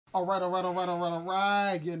All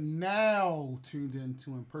right. You're now tuned in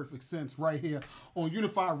to Imperfect Sense right here on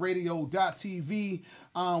UnifiedRadio.tv.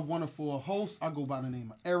 I'm one of four hosts. I go by the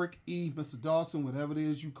name of Eric E. Mr. Dawson, whatever it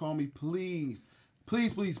is you call me, please,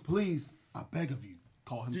 I beg of you,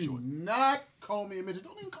 Call him do short. not call me a midget.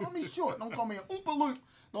 Don't even call me short. Don't call me an Oompa Loomp.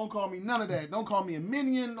 Don't call me none of that. Don't call me a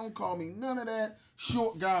minion. Don't call me none of that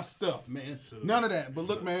short guy stuff, man. None of that. But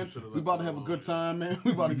look, man, we about to have a good time, man.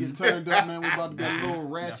 We about to get turned up, man. We about to get a little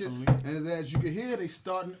ratchet. And as you can hear, they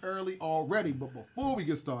starting early already. But before we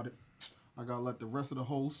get started, I gotta let the rest of the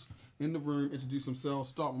hosts in the room introduce themselves.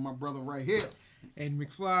 Start with my brother right here. And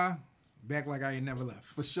McFly, back like I ain't never left.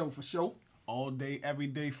 For sure. All day, every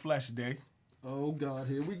day, flesh day. Oh, God,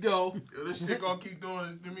 here we go. Yo, this shit gonna keep doing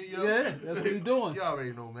this to me, yo. Yeah, that's what he's doing. You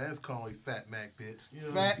already know, man. It's Conway Fat Mac, bitch. You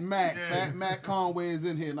know Fat Mac. Yeah. Fat Mac Conway is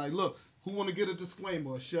in here. Like, look, who want to get a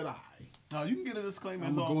disclaimer or should I? No, you can get a disclaimer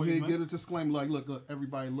I'm as going to go always, ahead and man. get a disclaimer. Like, look,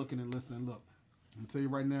 everybody looking and listening. Look, I'm going to tell you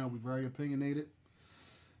right now, we're very opinionated.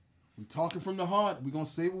 We're talking from the heart. We're going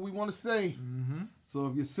to say what we want to say. Mm-hmm. So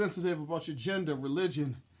if you're sensitive about your gender,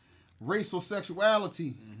 religion, race, or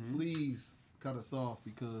sexuality, please cut us off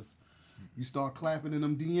because you start clapping in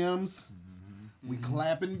them DMs, we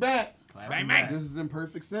clapping back. Bang, bang. This is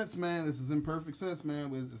Imperfect Sense, man.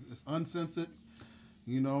 It's uncensored.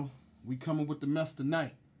 You know, we coming with the mess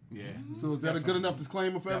tonight. Yeah. So is that a good enough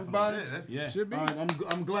disclaimer for everybody? Yeah, that's, Yeah. Should be. All right,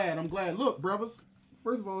 I'm glad. Look, brothers,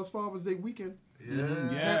 first of all, it's Father's Day weekend.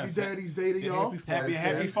 yeah. Happy Daddy's Day to y'all.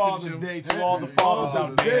 Happy Father's Day to all the fathers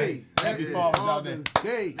out there. Happy Father's out there.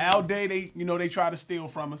 Day. Our day, they try to steal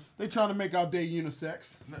from us. They trying to make our day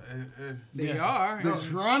unisex. They are. They're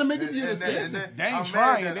trying to make it And unisex. then They ain't I'm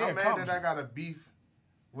trying, Mad that, they I'm mad accomplish. that I got a beef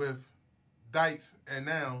with Dykes and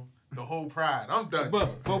now the whole pride. I'm done.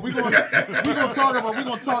 But we're gonna talk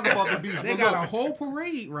about the beef. They But got look, a whole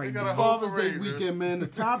parade right got now. a whole Father's Day parade, man. weekend, man. The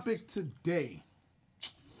topic today,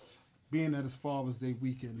 being that it's Father's Day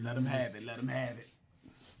weekend, Let them have it. Let them have it.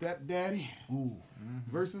 stepdaddy Ooh.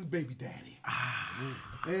 versus baby daddy.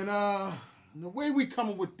 And the way we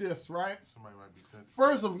coming with this, right? Somebody might be sensitive.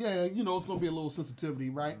 First of it's gonna be a little sensitivity,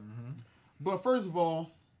 right? But first of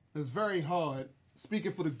all, it's very hard.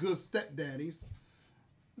 Speaking for the good stepdaddies,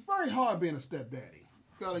 it's very hard being a stepdaddy.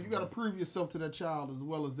 You gotta prove yourself to that child as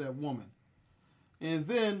well as that woman. And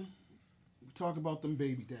then we talk about them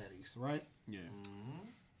baby daddies, right? Yeah.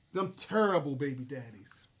 Them terrible baby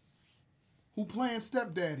daddies who playing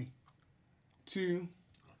stepdaddy to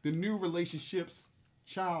the new relationship's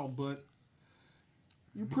child, but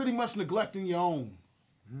you pretty much neglecting your own.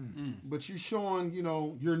 But you showing,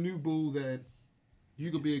 your new boo that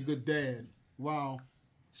you could be a good dad while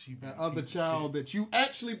She be that a other piece of child that you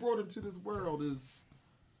actually brought into this world is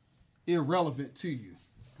irrelevant to you.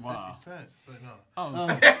 Wow. shit. 50 Cent. So no.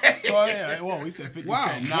 Oh, so yeah, well, we said 50 Wow.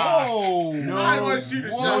 Cent. Nah. Whoa. No. I want you to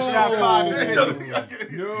Whoa. No shots fired at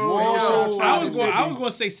 50. Whoa. I was going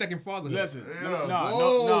to say second fatherhood. Listen, Yeah.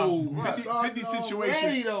 no. Right. 50 situation.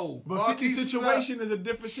 Already, though. But 50 Marquise situation is a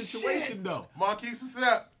different situation, Shit. though. Marquise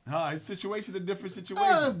Sap. His situation is a different That's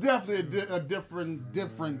situation. definitely a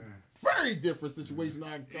different, very different situation.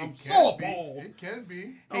 I'm It so can be. appalled. It can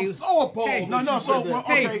be. I'm so appalled. Hey, that no, you so, said that. well,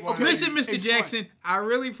 Hey, okay. listen, Mr. Explain. Jackson, I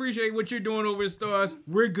really appreciate what you're doing over at Stars.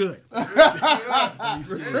 We're good.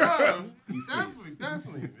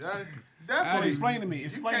 Definitely. So Definitely. explain to me.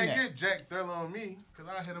 Explain you that. can't get Jack Thriller on me because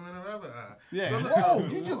I hit him in the other eye. Yeah. So look, Whoa,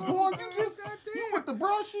 you with the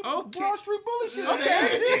Broad Street, Okay. Broad Street bully shit.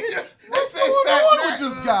 Okay. What's Say going Fat on Mac. with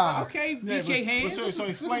this guy? Okay, Yeah, BK but Hands. so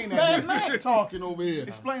This explain is that. Fat Mac talking over here.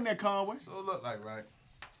 Explain that, Conway. So it look like, right,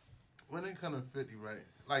 when it come to 50, right,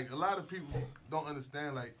 like a lot of people don't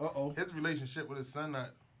understand, like, Uh-oh. his relationship with his son,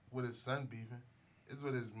 not with his son beefing, it's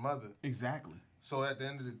with his mother. Exactly. So at the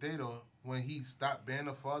end of the day, though, when he stopped being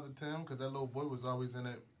a father to him, because that little boy was always in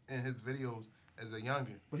his videos as a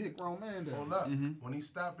youngin'. But he a grown man though. Hold up. When he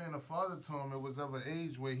stopped being a father to him, it was of an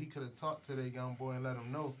age where he could have talked to that young boy and let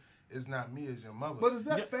him know it's not me, it's your mother. But is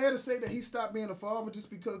that fair to say that he stopped being a father just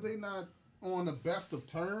because they not on the best of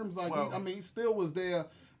terms? Like, Well- he still was there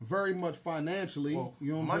very much financially. Well,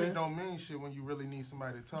 you know what I'm money saying? don't mean shit when you really need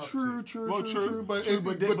somebody to talk True, to. true, Well, true, true. true. But, True, it,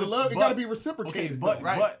 but but, then- the love, it but- got to be reciprocated. okay, but- though.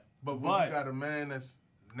 Right. But when but- you got a man that's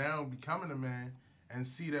now becoming a man and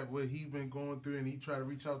see that what he been going through and he try to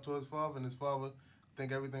reach out to his father and his father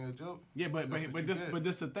think everything a joke. Yeah, but That's what you this did. but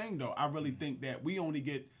this the thing though. I really think that we only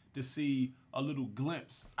get to see a little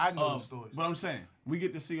glimpse. I know the of, stories. But I'm saying we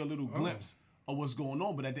get to see a little glimpse of what's going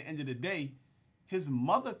on. But at the end of the day, his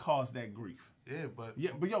mother caused that grief. Yeah, but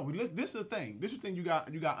Yeah, but this is the thing. This is the thing you got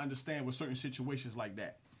to understand with certain situations like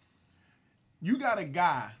that. You got a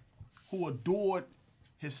guy who adored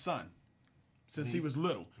his son since he was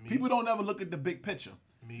little. People don't ever look at the big picture.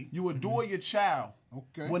 You adore your child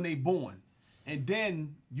when they born. And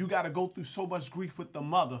then you got to go through so much grief with the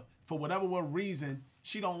mother for whatever reason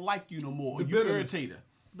she don't like you no more. You irritate her.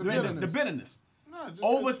 The bitterness. No, just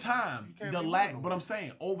over 'cause time, you can't the be lack. with them. But I'm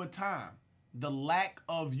saying over time, the lack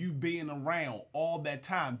of you being around all that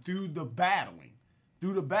time through the battle,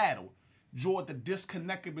 draw the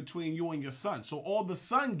disconnect between you and your son. So all the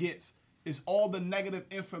son gets is all the negative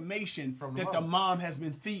information that the mom has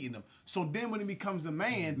been feeding him. So then when he becomes a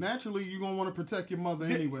man, naturally you're gonna want to protect your mother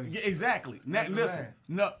anyway. Yeah, exactly. Now, listen,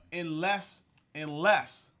 no, unless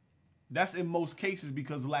that's in most cases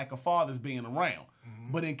because lack of fathers being around.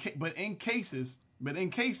 But in cases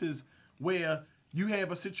where you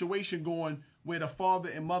have a situation going where the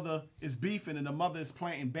father and mother is beefing and the mother is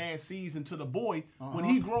planting bad seeds into the boy, when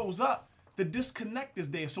he grows up, the disconnect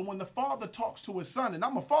is there. So when the father talks to his son, and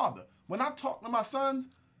I'm a father, when I talk to my sons,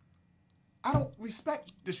 I don't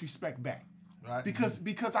disrespect back. Right.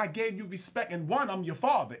 Because I gave you respect, and one, I'm your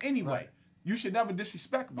father anyway. Right. You should never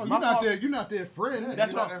disrespect me. Oh, you're not their friend. Yeah,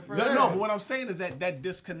 that's what. No, but what I'm saying is that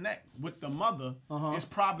disconnect with the mother is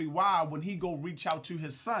probably why when he go reach out to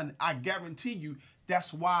his son, I guarantee you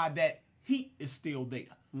that's why that heat is still there.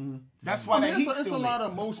 That's why that heat's still there. It's a lot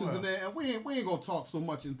of emotions in there, and we ain't gonna talk so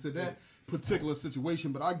much into that particular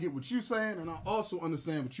situation. But I get what you're saying, and I also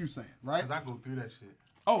understand what you're saying, right? Because I go through that shit.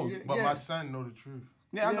 Oh, but my son know the truth.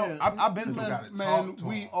 Yeah, I know. I've been through that. Man,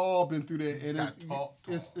 we all been through that, and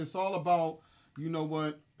it's all about, you know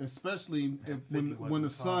what? Especially when the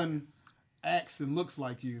son acts and looks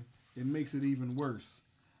like you, it makes it even worse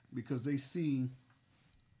because they see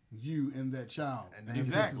you and that child, and then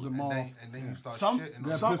pisses them off. And then you start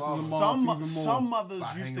shitting. Some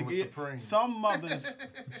mothers used to get. Some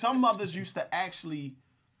mothers used to actually,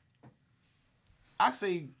 I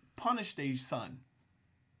say, punish their son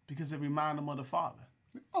because it reminded them of the father.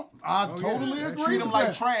 I totally agree. Treat them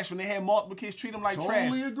like trash when they had multiple kids. Treat them like trash.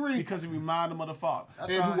 Totally agree. Because it reminded them of the father.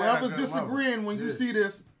 And whoever's disagreeing when you see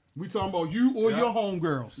this, we talking about you or your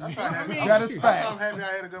homegirls. That is facts. I'm happy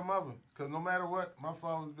I had a good mother. Because no matter what, my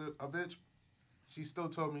father was a bitch. She still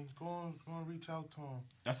told me, go on, reach out to him.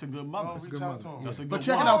 That's a good mother. That's a good mother. But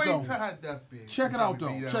check it out though. Check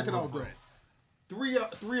it out though. 3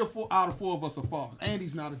 or 4 out of 4 of us are fathers.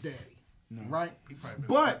 Andy's not a daddy, right?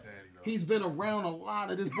 But he's been around a lot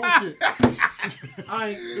of this bullshit.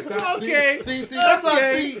 Okay. See, that's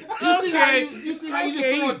okay. You see how you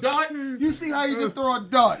just throw a dart? You see how you just throw a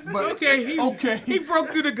dart? But he broke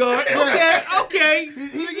through the guard. Okay.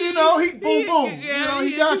 He boom.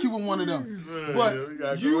 He got you with one of them.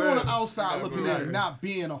 But you on the outside looking at not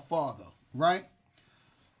being a father, right?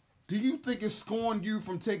 Do you think it scorned you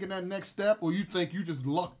from taking that next step, or you think you just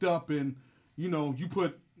lucked up and you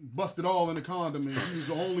busted all in the condom and you was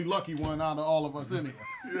the only lucky one out of all of us in here?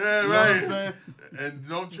 Yeah, you know what I'm saying? And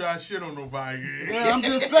don't try shit on nobody. Yeah, I'm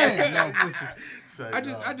just saying.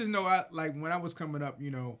 I just know when I was coming up,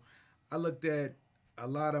 I looked at a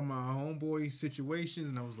lot of my homeboy situations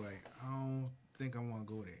and I was like, I don't think I want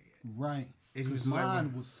to go there yet. Right. Because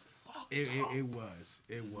mine was fucked up. It was.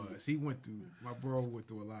 My bro went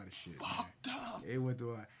through a lot of shit. Fucked up. It went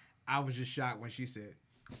through a lot. I was just shocked when she said,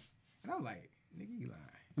 and I'm like, nigga, you lying.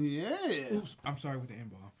 Yeah. Oops, I'm sorry with the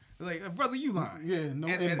N-bomb. Like, brother, you lying. Yeah, no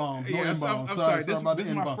N-bombs. No N-bombs. I'm sorry. This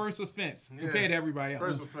is my first offense compared to everybody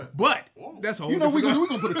else. But that's a whole we're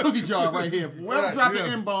gonna put a cookie jar right here. If whoever dropped the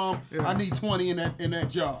N-bomb, I need 20 in that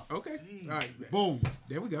jar. Okay. All right. Boom.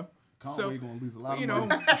 There we go. Conway gonna lose a lot of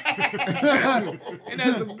money. And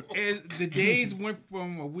as the days went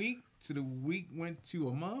from a week to the week went to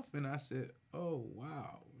a month, and I said, "Oh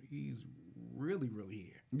wow, he's really, really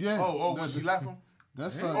here." Yeah. Was she laughing?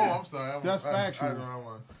 That's I'm sorry. That's factual.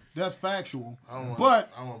 That's factual. I don't want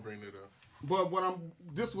to bring it up. But what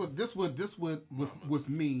with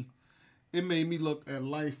me, it made me look at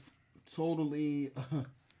life totally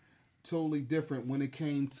different when it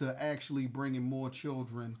came to actually bringing more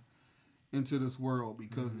children into this world,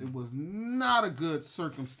 because it was not a good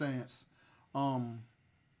circumstance being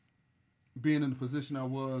in the position I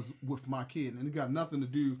was with my kid. And it got nothing to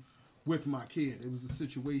do with my kid. It was a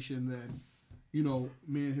situation that,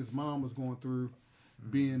 me and his mom was going through,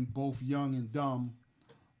 being both young and dumb.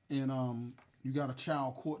 And you got a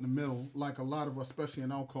child caught in the middle, like a lot of us, especially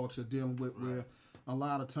in our culture, dealing with, where a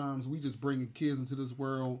lot of times we just bringing kids into this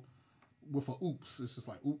world with a oops. It's just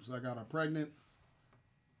like, oops, I got her pregnant.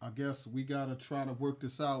 I guess we got to try to work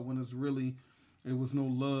this out, when it was no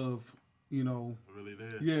love, Really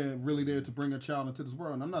there. Yeah, really there to bring a child into this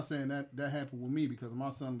world. And I'm not saying that happened with me, because my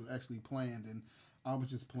son was actually planned and I was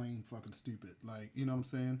just plain fucking stupid. Like, you know what I'm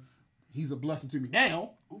saying? he's a blessing to me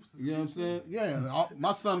now. Oops, You know what I'm saying? Yeah,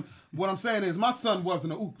 my son. What I'm saying is, my son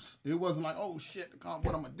wasn't a oops. It wasn't like, oh shit,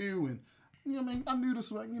 what I'm gonna do, and you know what I mean. I knew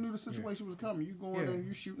this. You knew the situation was coming. You going there,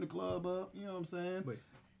 you shooting the club up. You know what I'm saying? But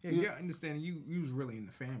you understand, you was really in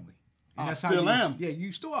the family. And I that's still am. Yeah,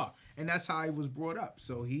 you still are, and that's how he was brought up.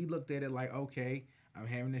 So he looked at it like, okay, I'm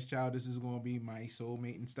having this child. This is going to be my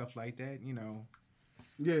soulmate and stuff like that. You know.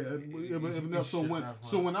 Yeah.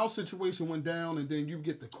 So when our situation went down, and then you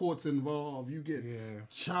get the courts involved, you get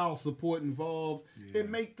child support involved. It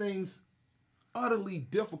make things utterly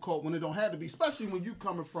difficult when it don't have to be, especially when you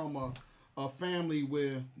coming from a family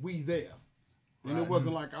where we there, and it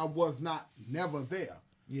wasn't like I was never there.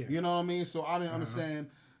 Yeah. You know what I mean? So I didn't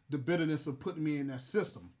understand the bitterness of putting me in that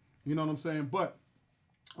system. You know what I'm saying? But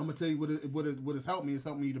I'm gonna tell you what has helped me. It's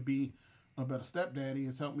helped me to be a better stepdaddy.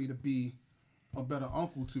 It's helped me to be a better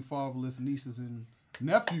uncle to fatherless nieces and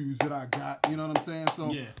nephews that I got. You know what I'm saying?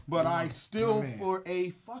 So, but I still, for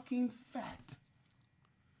a fucking fact,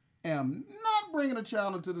 am not bringing a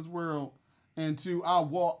child into this world until I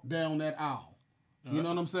walk down that aisle. You know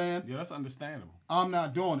what I'm saying? Yeah, that's understandable. I'm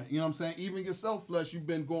not doing it. You know what I'm saying? Even yourself, Flesh, you've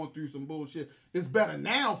been going through some bullshit. It's better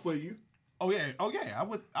now for you. Oh yeah. I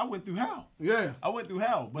went through hell. Yeah. I went through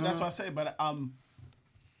hell, but that's what I say. But I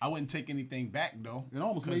wouldn't take anything back though. It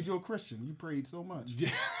almost made you a Christian. You prayed so much. Yeah.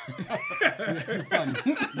 You're funny.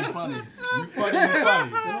 You funny.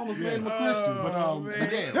 It almost made him a Christian.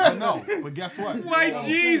 But guess what? My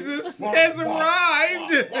Jesus has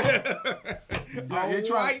arrived. They're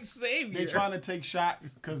trying to take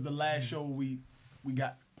shots because the last show we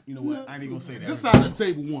got. You know what? I ain't even gonna say that. This side of the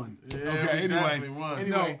table won. Yeah, okay.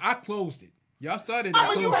 No, I closed it. Y'all started.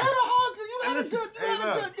 I mean, you had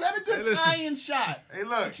a good tie-in shot. Hey,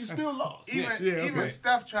 look, but you still lost. Even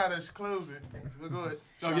Steph tried to close it. But go ahead.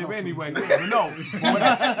 Okay, but anyway, but no. What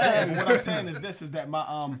I'm saying is this: is that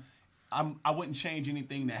I wouldn't change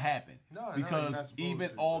anything that happened because even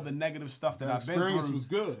all the negative stuff that I've been through was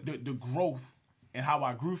good. The growth and how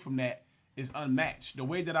I grew from that is unmatched. The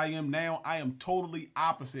way that I am now, I am totally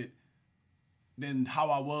opposite than how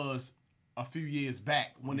I was a few years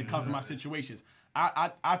back when it comes to my situations.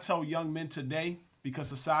 I tell young men today, because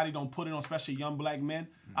society don't put it on, especially young black men,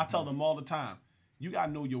 I tell them all the time, you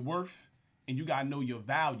gotta know your worth and you gotta know your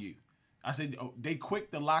value. I said, they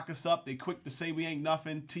quick to lock us up. They quick to say we ain't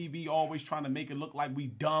nothing. TV always trying to make it look like we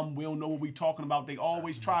dumb. We don't know what we talking about. They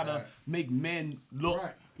always try to make men look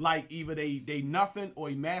like either they nothing or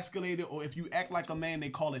emasculated, or if you act like a man, they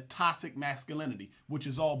call it toxic masculinity, which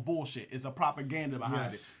is all bullshit. It's a propaganda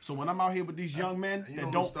behind it. So when I'm out here with these young men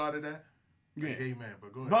that don't started that, yeah, gay man.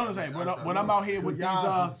 But go ahead. But I'm saying when I'm out here with the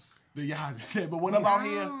Yaz's, but when I'm out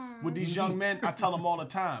here with these young men, I tell them all the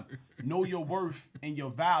time, know your worth and your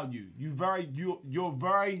value. You're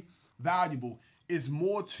very valuable. Is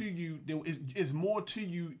more to you than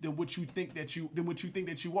what you think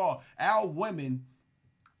that you are. Our women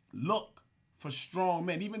look for strong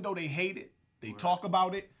men, even though they hate it. They talk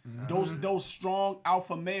about it. Those strong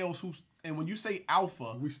alpha males and when you say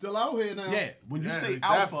alpha, we still out here now. Yeah, when you say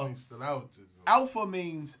alpha, still out. Alpha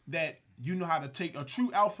means that you know how to take. A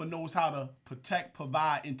true alpha knows how to protect,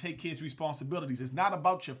 provide, and take care of responsibilities. It's not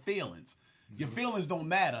about your feelings. Your feelings don't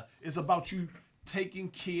matter. It's about you taking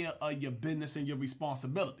care of your business and your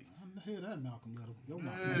responsibility. I hear that, Malcolm Little. You're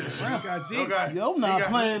not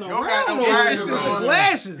playing around. It's the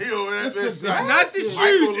glasses. It's not the shoes.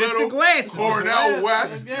 It's the glasses. Cornell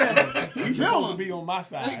West. He's supposed to be on my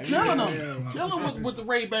side. Killing him. Killing him with the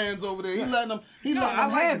Ray-Bans over there. He letting them. I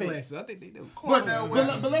like have the it. glasses. I think they do. But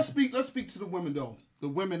let's speak to the women though. The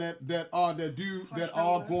women that are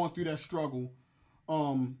going through that struggle,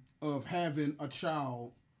 of having a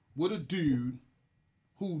child with a dude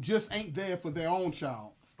who just ain't there for their own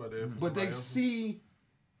child. But they see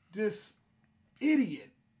this idiot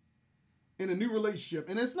in a new relationship,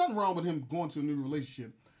 and there's nothing wrong with him going to a new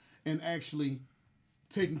relationship and actually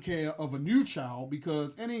taking care of a new child,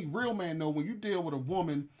 because any real man know when you deal with a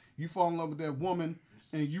woman, you fall in love with that woman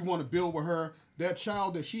and you want to build with her, that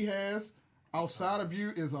child that she has outside of you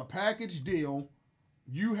is a package deal.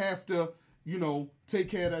 You have to, take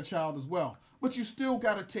care of that child as well. But you still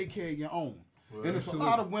got to take care of your own. Well, and there's a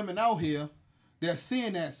lot of women out here that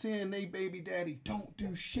seeing they baby daddy don't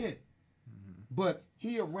do shit. But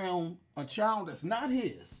he around a child that's not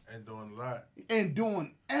his. And doing a lot. And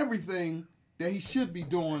doing everything that he should be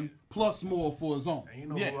doing, plus more for his own. And you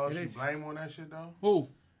know who else you blame on that shit, though? Who?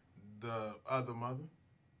 The other mother.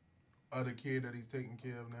 Other kid that he's taking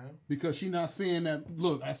care of now. Because she not seeing that,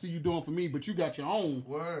 look, I see you doing for me, but you got your own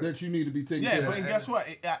that you need to be taking care of. Yeah, but guess what?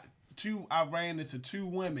 I ran into two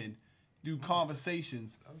women through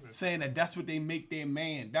conversations saying that that's what they make their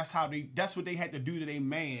man. That's what they had to do to their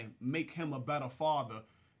man, make him a better father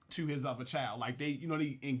to his other child. Like they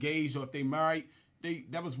engaged, or if they married,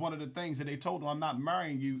 that was one of the things that they told him, I'm not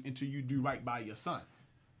marrying you until you do right by your son.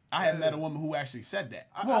 I had met a woman who actually said that.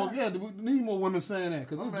 We need more women saying that,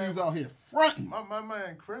 because those dudes out here fronting. My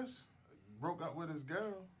man Chris broke up with his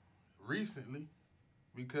girl recently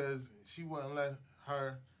because she wouldn't let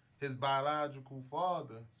his biological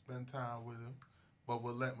father spend time with him, but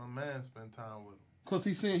would let my man spend time with him. Because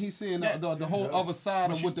he's seeing the whole other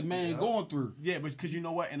side of what the man going through. Yeah, but because you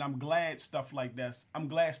know what, and I'm glad stuff like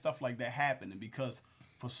that happening, because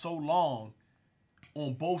for so long,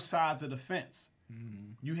 on both sides of the fence,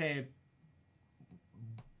 you had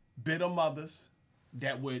bitter mothers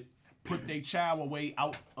that would put their child away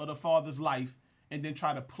out of the father's life and then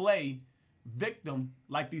try to play victim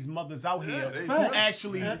like these mothers out here who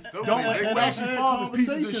actually fathers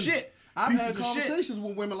pieces of shit. I've had conversations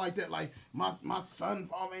with women like that, like my son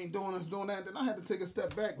father ain't doing this, doing that. Then I had to take a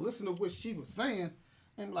step back, listen to what she was saying,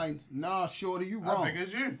 and like, nah, shorty, you wrong. I think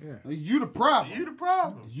it's you. Yeah. You the problem. You the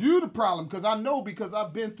problem. You the problem, because I know, because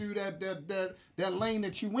I've been through that lane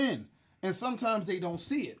that you in, and sometimes they don't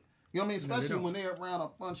see it. You know what I mean? Especially when they're around a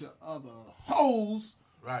bunch of other hoes,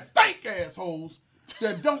 stank ass hoes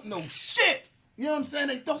that don't know shit. You know what I'm saying?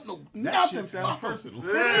 They don't know nothing. Shit sounds personal.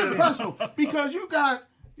 It is personal, because you got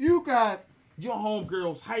your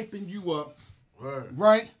homegirls hyping you up,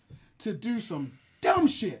 right, to do some dumb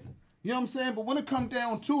shit. You know what I'm saying? But when it comes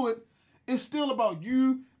down to it, it's still about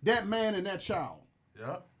you, that man, and that child.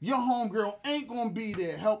 Yep. Your homegirl ain't gonna be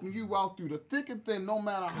there helping you out through the thick and thin, no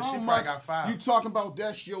matter how she much got 5. you talking about.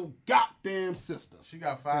 That's your goddamn sister. She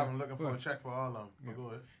got 5 and looking for a check for all of them. Yeah. Go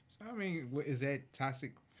ahead. So, I mean, is that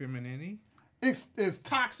toxic femininity? It's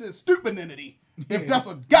toxic stupidity. If that's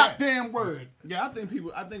a goddamn word. Yeah, I think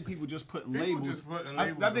people just putting labels.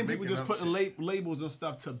 I think people just putting labels and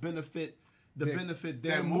stuff to benefit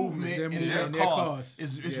their movement and their cause.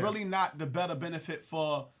 It's really not the better benefit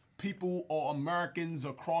for people or Americans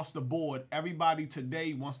across the board. Everybody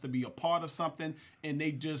today wants to be a part of something, and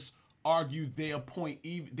they just argue their point.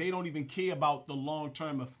 They don't even care about the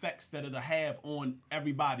long-term effects that it'll have on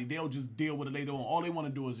everybody. They'll just deal with it later on. All they want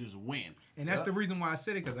to do is just win. And that's the reason why I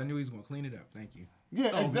said it, because I knew he was going to clean it up. Thank you.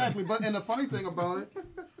 Yeah, exactly. But and the funny thing about it,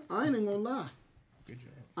 I ain't even gonna lie. Good job.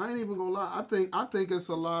 I ain't even gonna lie. I think it's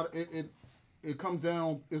a lot. It comes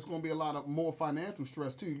down. It's gonna be a lot of more financial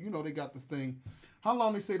stress too. You know, they got this thing. How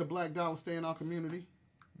long they say the black dollar stay in our community?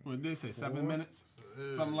 What did they say? 7 minutes,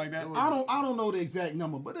 something like that. I don't know the exact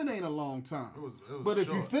number, but it ain't a long time. It was but if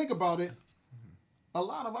short. you think about it, a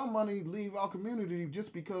lot of our money leave our community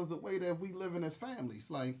just because the way that we living as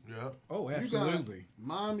families. Like, oh, absolutely. You got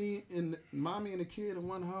mommy and the kid in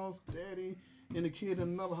one house, daddy and the kid in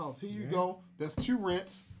another house. Here you go. That's 2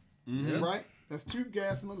 rents, right? That's 2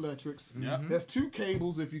 gas and electrics. That's 2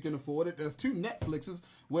 cables if you can afford it. That's 2 Netflixes,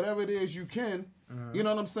 whatever it is you can. You know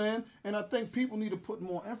what I'm saying? And I think people need to put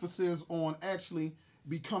more emphasis on actually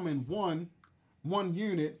becoming one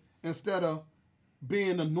unit instead of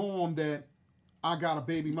being the norm that I got a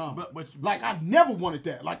baby mama. But like, I never wanted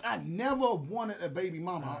that. Like, I never wanted a baby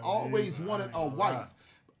mama. I always wanted a wife.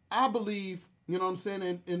 I believe, you know what I'm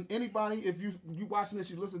saying, and anybody, if you watching this,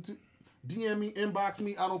 you listen to, DM me, inbox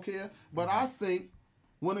me, I don't care. But I think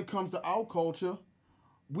when it comes to our culture,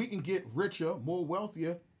 we can get richer, more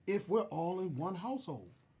wealthier if we're all in one household.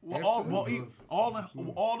 All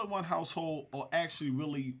in one household are actually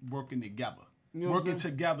really working together. You know working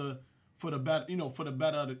together for the better, for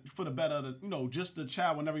the better, just the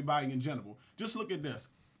child and everybody in general. Just look at this.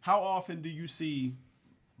 How often do you see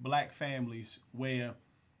black families where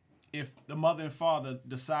if the mother and father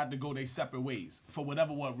decide to go their separate ways for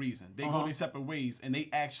whatever reason, they go their separate ways and they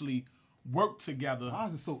actually work together. Why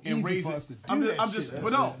is it so easy for us to do that shit?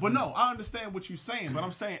 But no, I understand what you're saying, but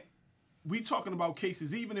I'm saying we talking about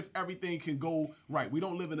cases, even if everything can go right. We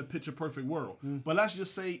don't live in a picture perfect world. But let's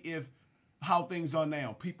just say if how things are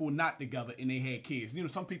now, people not together and they had kids.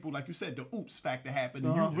 Some people, like you said, the oops factor happened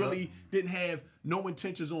and you really didn't have no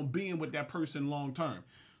intentions on being with that person long term.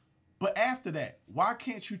 But after that, why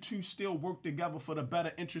can't you two still work together for the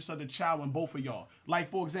better interest of the child and both of y'all? Like,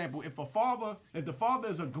 for example, if the father is a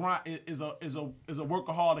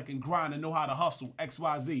workaholic and grind and know how to hustle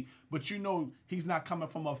XYZ, but he's not coming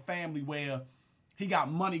from a family where he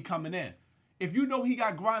got money coming in. If you know he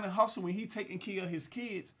got grind and hustle and he taking care of his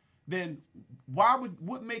kids, then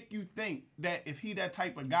what make you think that if he that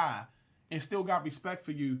type of guy and still got respect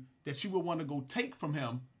for you, that you would want to go take from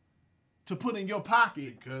him to put in your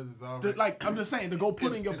pocket. Because it's already, Like I'm just saying, to go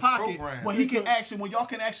put in your it's pocket programmed. when he can actually, when y'all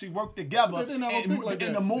can actually work together, But then I don't think like and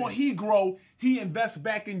that. the more he grow, he invests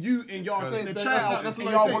back in you and y'all, Because in the That's child, not and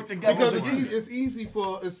the y'all thing. work together. Because as a unit.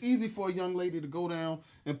 it's easy for a young lady to go down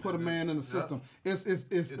and put a man in the system. It's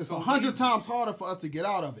so 100 easy. times harder for us to get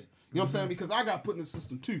out of it. You know what I'm saying? Because I got put in the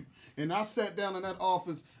system too. And I sat down in that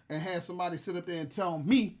office and had somebody sit up there and tell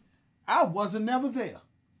me I wasn't never there.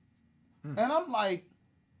 And I'm like,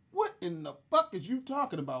 what in the fuck is you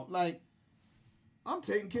talking about? Like, I'm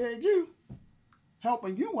taking care of you,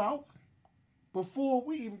 helping you out before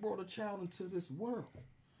we even brought a child into this world.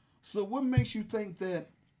 So what makes you think that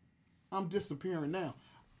I'm disappearing now?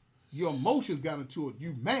 Your emotions got into it.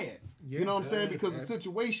 You mad. You know what I'm saying? Because the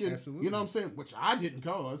situation, absolutely. you know what I'm saying? Which I didn't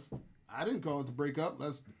cause. I didn't cause the breakup.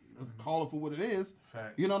 Let's call it for what it is.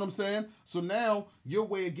 Facts. You know what I'm saying? So now your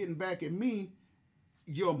way of getting back at me,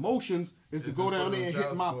 your emotions, is to go to down put there and on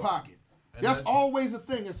hit my child support. pocket. And That's that's- always a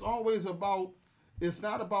thing. It's always about, it's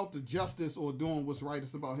not about the justice or doing what's right.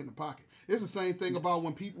 It's about hitting the pocket. It's the same thing about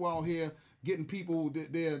when people out here getting people,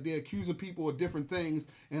 they're accusing people of different things,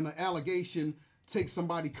 and the allegation takes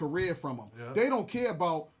somebody's career from them. Yeah. They don't care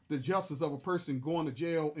about the justice of a person going to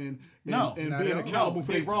jail and No, being not at all. accountable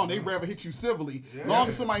for No, their wrong. They'd rather hit you civilly. Long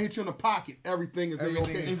as somebody hit you in the pocket, everything is Everything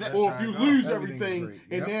okay. is- Or if you lose Everything's everything,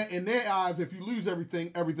 great. in their eyes, if you lose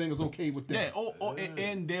everything, everything is okay with them. Yeah,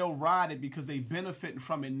 and they'll ride it because they benefiting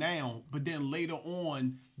from it now, but then later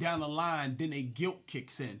on down the line, then they guilt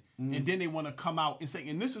kicks in, and then they want to come out and say,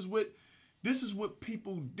 and this is what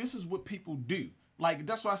people do. Like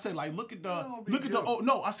that's why I said, like look at the oh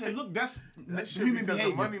no, I said look, that's That shit human because the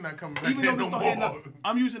behavior. money not coming back Even though in this no don't have more. nothing,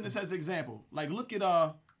 I'm using this as an example. Like look at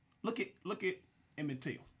Emmett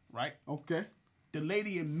Till, right? Okay. The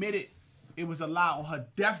lady admitted it was a lie on her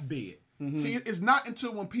deathbed. Mm-hmm. See, it's not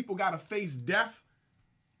until when people got to face death,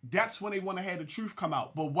 that's when they want to have the truth come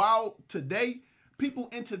out. But while today, people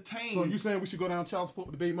entertain. So you saying we should go down child support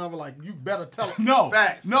with the baby mother? Like you better tell her. no,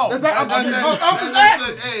 Facts. no, I'm just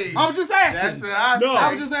asking. I was just asking. That's what I No. say.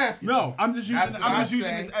 I was just asking. no. I'm just using. That's I'm what just I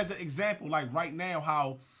using say. this as an example. Like right now,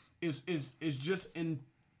 how is just in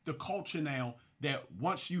the culture now that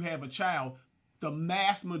once you have a child, the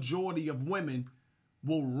mass majority of women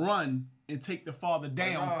will run and take the father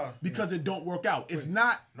down because it don't work out. It's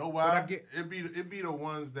not. No, why? I get- It be the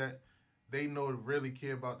ones that they know really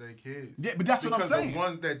care about their kids. Yeah, but that's what I'm Because saying. the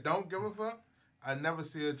ones that don't give a fuck, I never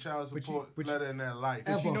see a child But you- support but you- letter in their life.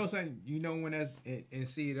 But you know something? You know when that's and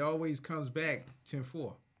see, it always comes back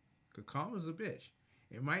 10-4. Cause karma's a bitch.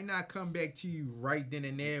 It might not come back to you right then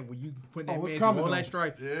and there when you put that Oh, it's man coming, through all though. that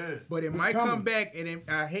strife. Yeah. But it might coming. come back, and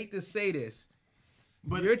I hate to say this,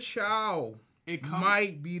 But but your child it comes-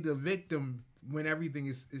 might be the victim when everything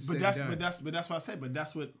is said But and that's done. but that's what I said. But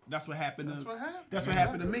that's what happened. That's what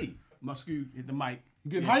happened. To me. Muscu hit the mic.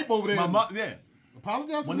 Getting hype over there. Yeah.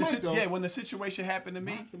 Apologize When to the Mike, though. when the situation happened to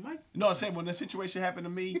me. The mic. No, I'm saying when the situation happened to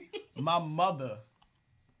me, my mother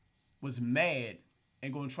was mad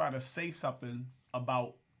and going to try to say something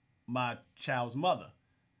about my child's mother,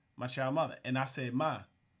 and I said, "Ma,"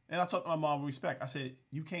 and I talked to my mom with respect. I said,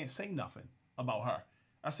 "You can't say nothing about her."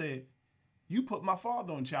 I said, "You put my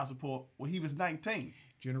father on child support when he was 19."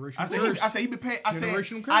 Generational I said, curse. he been paying. I said,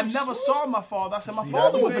 Generational I curse. never saw my father. I said, my See,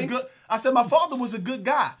 father that was a way? good. I said, my father was a good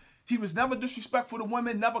guy. He was never disrespectful to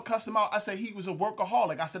women, never cussed them out. I said, he was a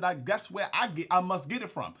workaholic. I said, that's where I must get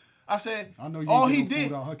it from. I said, I know you all ain't he get no did.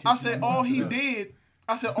 food out her I kitchen said, no all more. he Yeah. did.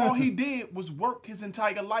 I said, all he did was work his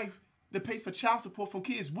entire life to pay for child support from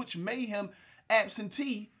kids, which made him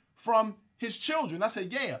absentee from his children. I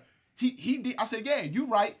said, yeah, he did. I said, yeah, you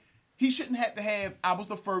right. He shouldn't have to have, I was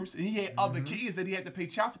the first, and he had other kids that he had to pay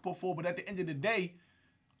child support for, but at the end of the day,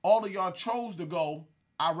 all of y'all chose to go,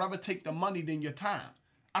 I'd rather take the money than your time.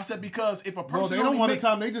 I said, because if a person Well, they don't only want makes, the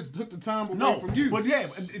time. They just took the time away no, from you. but yeah,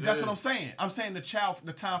 that's what I'm saying. I'm saying the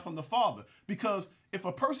time from the father. Because if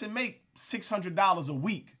a person make $600 a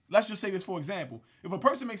week, let's just say this for example, if a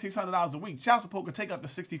person makes $600 a week, child support could take up to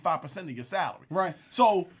 65% of your salary. Right.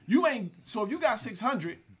 So if you got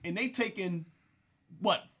 600 and they taking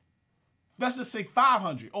what? Let's just say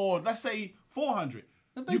 500 or let's say 400.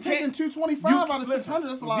 If they taking 225 out of 600,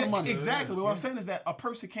 that's a lot of money. Exactly. But what I'm saying is that a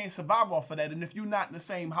person can't survive off of that. And if you're not in the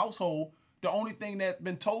same household, the only thing that's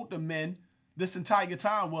been told to men this entire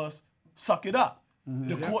time was suck it up.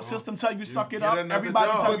 The court system tell you suck it get up. another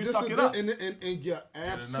Everybody job. tell But you this suck is it the- up. and you're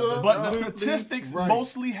absolutely But the statistics right.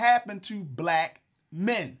 mostly happen to black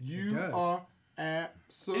men. You does. are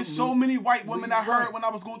absolutely. It's so many white women I heard right. when I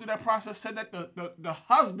was going through that process said that the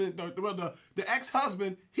husband, the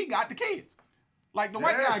ex-husband, he got the kids. Like the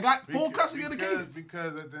white guy got full custody of the kids.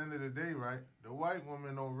 Because at the end of the day, right, the white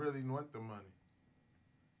women don't really want the money.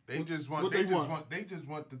 They just want what they they just want? want they just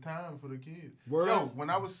want the time for the kids. Word. Yo, when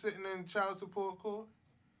I was sitting in child support court,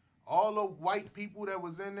 all the white people that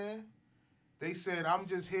was in there, they said, I'm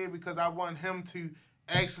just here because I want him to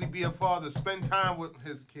actually be a father, spend time with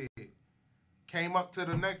his kid. Came up to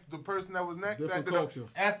the person that was next Different after culture.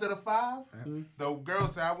 after the 5, the girl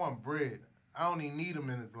said, I want bread. I don't even need him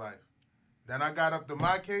in his life. Then I got up to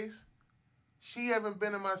my case. She haven't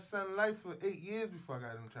been in my son's life for 8 years before I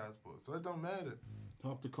got in child support. So it don't matter.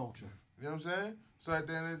 Talk the culture. You know what I'm saying? So at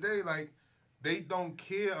the end of the day, like, they don't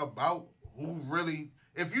care about who really.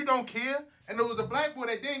 If you don't care, and there was a black boy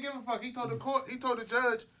that didn't give a fuck, he told the court, he told the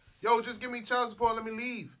judge, yo, just give me child support, let me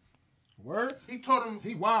leave. Word? He told him,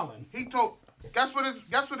 He wildin'. he told, guess what his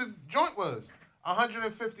joint was?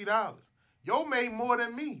 $150. Yo made more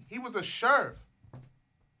than me. He was a sheriff.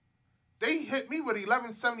 They hit me with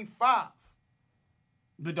 $11.75.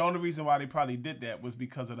 But the only reason why they probably did that was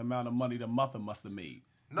because of the amount of money the mother must have made.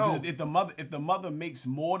 No. Because if the mother makes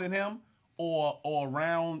more than him or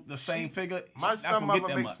around the same figure, My she's not son gonna get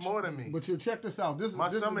mother that makes much. more than me. But you check this out. This My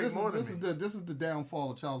son makes more than me. this is the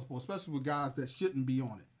downfall of child support, especially with guys that shouldn't be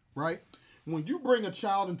on it, right? When you bring a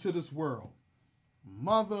child into this world,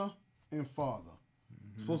 mother and father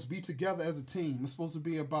supposed to be together as a team. It's supposed to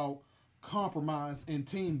be about compromise and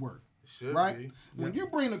teamwork, Should right? be. When you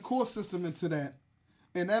bring the court system into that,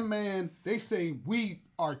 and that man, they say we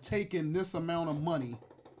are taking this amount of money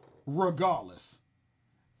regardless.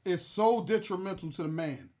 It's so detrimental to the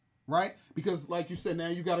man, right? Because like you said, now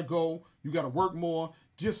you got to go, you got to work more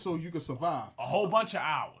just so you can survive. A whole bunch of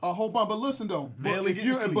hours. A whole bunch. But listen though, Barely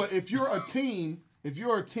getting sleep. but if you're a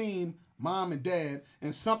team, mom and dad,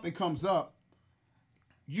 and something comes up,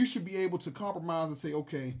 you should be able to compromise and say,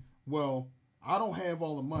 okay, well, I don't have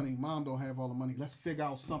all the money, mom don't have all the money. Let's figure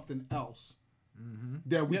out something else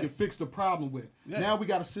that we can fix the problem with. Yeah. Now we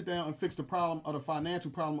got to sit down and fix the problem of the financial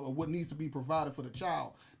problem of what needs to be provided for the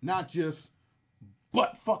child, not just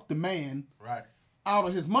butt fuck the man Right. out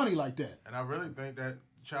of his money like that. And I really think that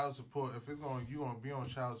child support, if you gonna be on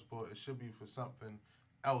child support, it should be for something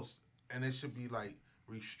else, and it should be like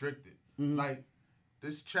restricted. Like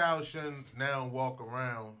this child shouldn't now walk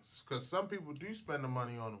around because some people do spend the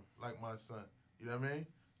money on them, like my son. You know what I mean?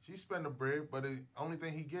 She spend the bread, but the only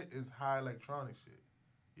thing he get is high electronic shit.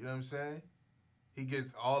 You know what I'm saying? He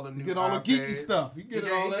gets all the new. You get all the geeky iPads. stuff. You get He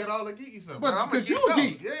all that. get all the geeky stuff. But I'm because a you a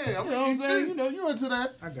geek geek. though. Yeah, I'm you know a what I'm geek saying? too. You know, you into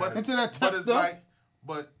that. got Into that But tech it's stuff. like,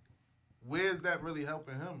 but where's that really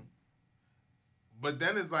helping him? But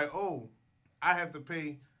then it's like, oh, I have to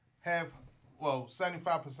pay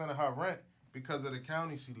 75% of her rent because of the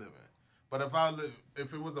county she live in. But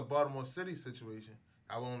if it was a Baltimore City situation,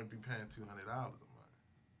 I would only be paying $200 a month.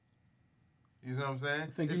 You know what I'm saying? I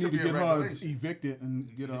think It you should need to be a get her regulation. evicted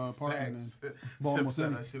and get an apartment in Facts. Baltimore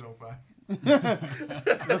Set City. that shit on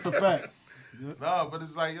fire. That's a fact. No, but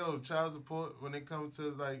it's like, yo, child support, when it comes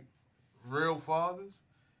to, like, real fathers,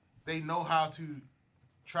 they know how to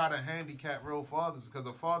try to handicap real fathers because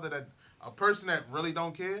a person that really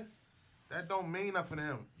don't care, that don't mean nothing to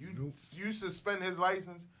him. You suspend his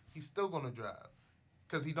license, he's still going to drive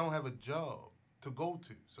because he don't have a job to go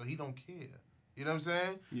to, so he don't care. You know what I'm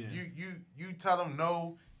saying? Yeah. You tell him,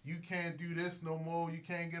 no, you can't do this no more, you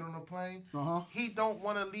can't get on a plane. He don't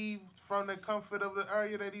want to leave from the comfort of the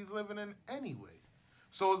area that he's living in anyway.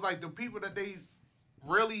 So it's like the people that they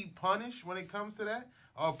really punish when it comes to that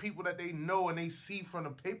are people that they know and they see from the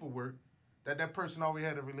paperwork that person already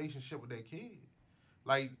had a relationship with their kid.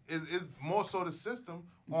 Like it's more so the system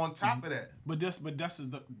on top of that. But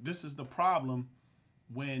this is the problem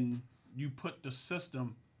when you put the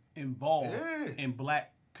system involved in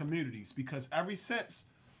black communities, because ever since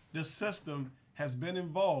the system has been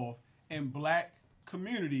involved in black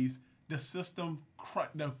communities,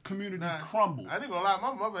 the community crumbled. I ain't gonna lie,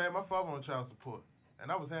 my mother had my father on child support,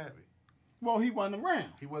 and I was happy. Well, he wasn't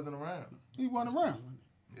around. He wasn't around. He wasn't around.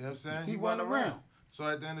 You know what I'm saying? He wasn't around. So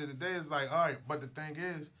at the end of the day, it's like, all right, but the thing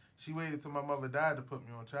is, she waited till my mother died to put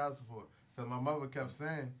me on child support. Because my mother kept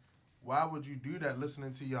saying, why would you do that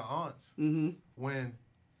listening to your aunts when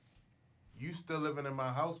you still living in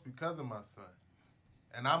my house because of my son?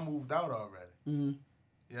 And I moved out already. You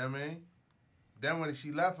know what I mean? Then when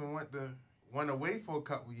she left and went away for a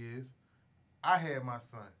couple years, I had my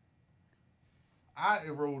son. I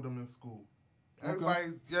enrolled him in school. Everybody,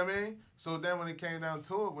 you know what I mean? So then when it came down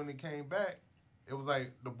to it, when it came back, it was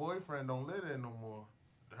like the boyfriend don't live there no more.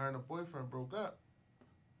 Her and the boyfriend broke up.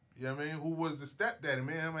 You know what I mean? Who was the stepdaddy?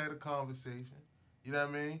 Me and him had a conversation. You know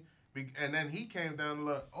what I mean? And then he came down and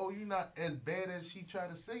like, oh, you're not as bad as she tried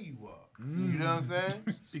to say you are. You know what I'm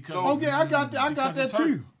saying? Because I got that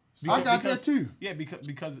too. I got that too. Yeah, because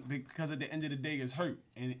at the end of the day, it's hurt,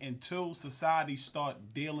 and until society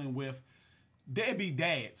start dealing with deadbeat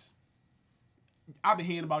dads. I've been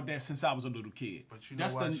hearing about that since I was a little kid. But you know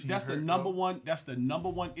that's the number one. That's the number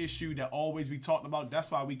one issue that always be talked about.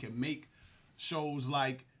 That's why we can make shows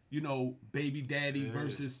like baby daddy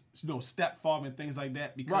versus stepfather and things like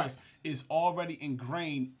that, because it's already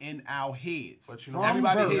ingrained in our heads. But you know,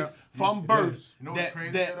 everybody hears from birth you know what's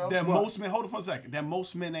crazy, that most men. Hold on for a second. That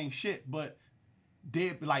most men ain't shit, but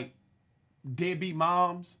deadbeat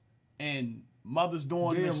moms and mothers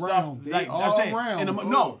doing They're this around. stuff. They Like all I'm saying,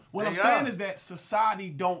 around. what I'm saying is that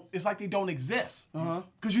society it's like they don't exist.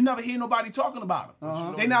 Because you never hear nobody talking about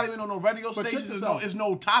them. They not even on no radio stations. There's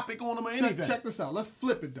no topic on them or anything. Check this out. Let's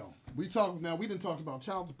flip it though. We didn't talk about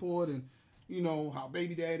child support and how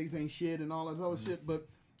baby daddies ain't shit and all that other shit. But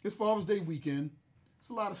it's Father's Day weekend.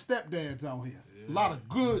 It's a lot of stepdads out here. A lot of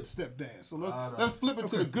good stepdads. So let's flip it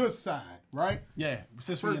to the good side, right? Yeah,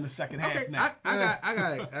 since we're in the second half now.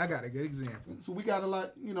 I got a good example. So we gotta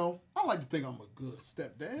I like to think I'm a good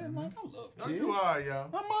stepdad. Like I love kids. No, you are, yo.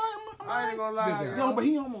 I ain't gonna lie, yo. Yo, but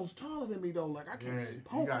he almost taller than me though. Like I can't even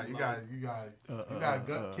poke him. You got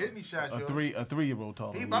gut kidney shot, yo. A 3-year-old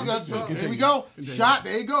taller. Here we go. Shot.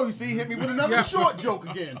 There you go. You see, he hit me with another short joke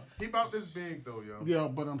again. He about this big though, yo. Yeah,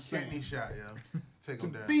 but I'm saying Kidney shot, yo. Take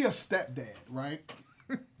him down. be a stepdad, right?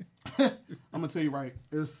 I'm gonna tell you right.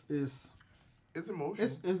 It's emotional.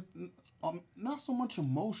 it's not so much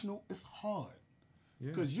emotional. It's hard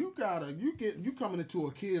because you coming into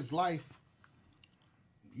a kid's life.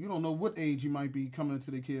 You don't know what age you might be coming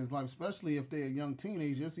into the kid's life, especially if they're a young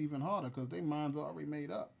teenager. It's even harder because their mind's already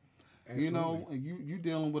made up. Absolutely. And you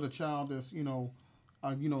dealing with a child that's 3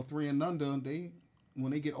 and under. When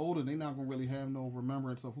they get older, they're not gonna really have no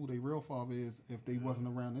remembrance of who their real father is if they wasn't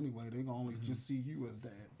around anyway. They gonna only just see you as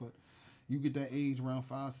dad. But you get that age around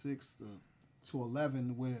 5, 6 to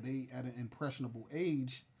 11 where they at an impressionable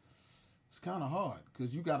age. It's kind of hard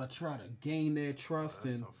because you gotta try to gain their trust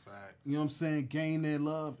and you know what I'm saying, gain their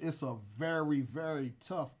love. It's a very, very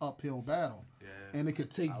tough uphill battle, and it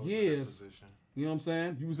could take years. You know what I'm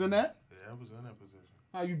saying? You was in that? Yeah, I was in that position.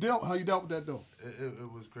 How you dealt with that though?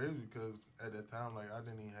 It was crazy because at that time, like, I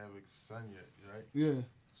didn't even have a son yet, right? Yeah.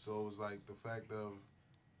 So it was like the fact of,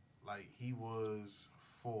 like, he was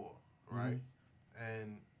 4, right?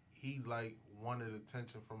 And he, like, wanted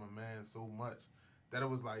attention from a man so much that it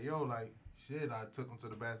was like, yo, like, shit, I took him to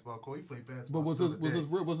the basketball court. He played basketball. But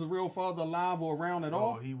was his real father alive or around at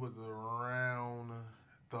all? Oh, he was around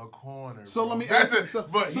the corner. So bro. let me ask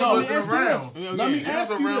you.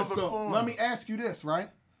 Let me ask you this, right?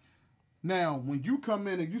 Now, when you come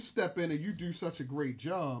in and you step in and you do such a great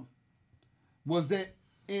job, was there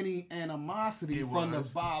any animosity from the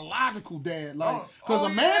biological dad? Like, because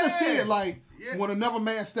a man is saying, like, when another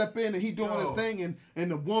man step in and he doing his thing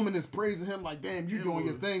and the woman is praising him like, damn, you doing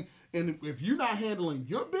your thing. And if you're not handling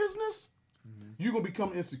your business, you're going to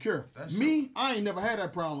become insecure. I ain't never had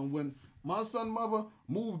that problem. When my son's mother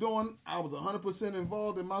moved on, I was 100%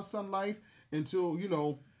 involved in my son's life until,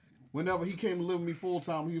 whenever he came to live with me full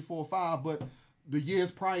time, he was 4 or 5. But the years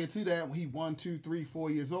prior to that, when he 1, 2, 3,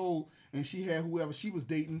 4 years old, and she had whoever she was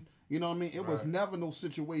dating, you know what I mean? It was never no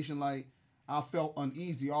situation like I felt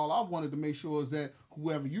uneasy. All I wanted to make sure is that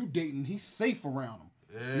whoever you dating, he's safe around him.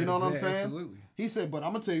 Yeah, you know what I'm saying? Absolutely. He said, but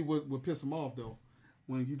I'm going to tell you what pissed him off, though.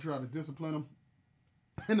 When you try to discipline him,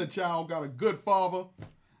 and the child got a good father,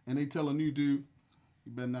 and they tell a new dude,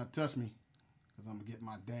 you better not touch me, because I'm going to get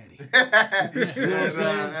my daddy. You know what I'm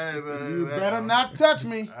saying? You better not touch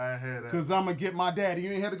me, because I'm going to get my daddy.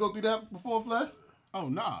 You ain't had to go through that before, Flash? Oh,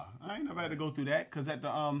 nah. I ain't never had to go through that, because at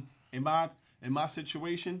the in my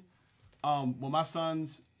situation, when my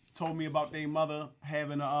sons told me about their mother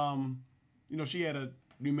having she had a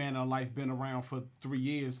new man in her life, been around for 3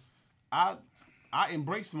 years, I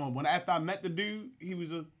embraced him. After I met the dude, he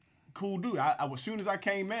was a cool dude. As soon as I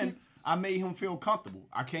came in, I made him feel comfortable.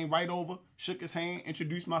 I came right over, shook his hand,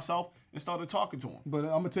 introduced myself, and started talking to him. But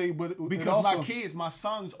I'm gonna tell you, because my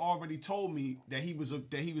sons already told me that he was a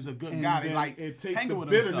good guy. They like it takes hanging the with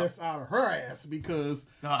bitterness out of her ass because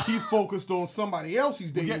she's focused on somebody else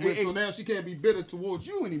she's dating with. So now she can't be bitter towards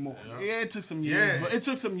you anymore. Yeah, it took some years, but it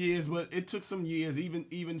took some years,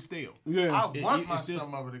 even still. Yeah, I want my son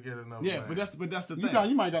mother to get another. Yeah, man. but that's the thing.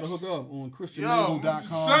 You might gotta hook up on ChristianLabel.com.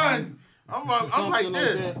 Son. I'm like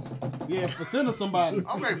this. Yeah, send her somebody.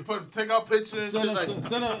 I'm ready to take out pictures. Send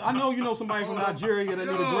her, I know you know somebody from Nigeria that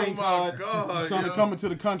need a green card trying to come into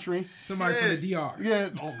the country. Somebody from the DR. Yeah.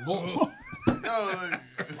 Yo,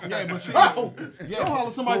 yo. Yeah, but see, Bro, yeah, don't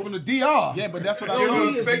holler somebody from the DR. yeah, but that's what I Give told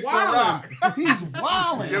him you. a fake Ciroc. He's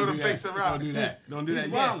wilding. Give him a do fake that. Ciroc. Don't do that. Don't do that.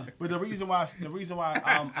 He's Yeah. wildin'. But the reason why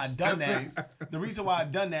I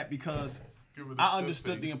done that because Give it a I stiff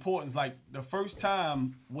understood face. the importance. Like the first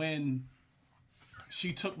time when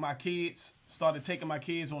she took my kids, started taking my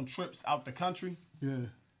kids on trips out the country. Yeah.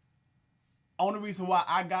 Only reason why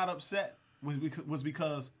I got upset was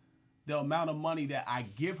because the amount of money that I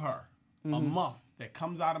give her a month that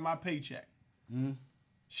comes out of my paycheck.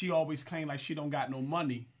 She always claimed like she don't got no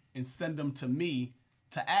money and send them to me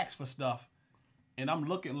to ask for stuff, and I'm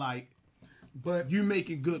looking like But you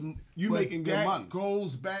making good that money.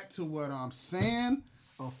 goes back to what I'm saying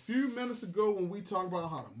a few minutes ago when we talked about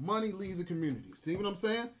how the money leaves a community. See what I'm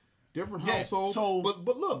saying? Different Yeah, households. so-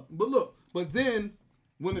 But then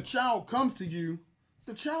when the child comes to you,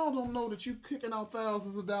 the child don't know that you kicking out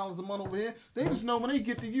thousands of dollars a month over here. They just know when they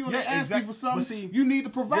get to you and Yeah, they ask exact- you for something, but see- you need to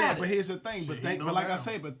provide Yeah, it. but here's the thing. But ain't no like I now.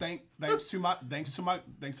 say, thanks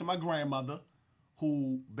to my grandmother,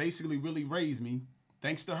 who basically really raised me.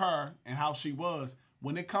 Thanks to her and how she was.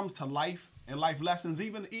 When it comes to life and life lessons,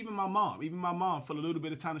 even my mom for the little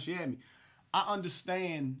bit of time that she had me, I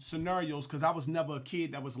understand scenarios because I was never a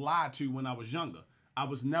kid that was lied to when I was younger. I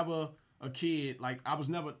was never a kid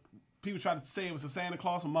people try to say it was a Santa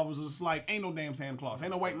Claus, and mother was just like, ain't no damn Santa Claus. Ain't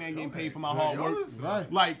no white man getting paid for my hard work.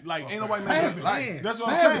 Right. Like ain't no white man Savage. getting paid. That's what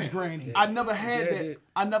I'm Savage saying. granny. I never had Yeah, that. yeah.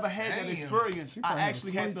 I never had that Damn. experience. I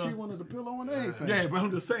actually had 22 to. under the pillow and everything. Yeah, but I'm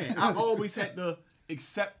just saying. I always had to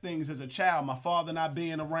accept things as a child. My father not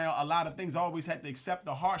being around, a lot of things, I always had to accept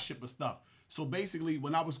the hardship of stuff. So basically,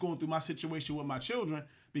 when I was going through my situation with my children,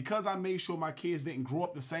 because I made sure my kids didn't grow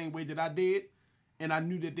up the same way that I did, and I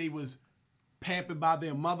knew that they was pampered by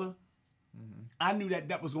their mother, I knew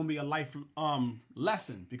that was going to be a life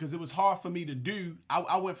lesson because it was hard for me to do.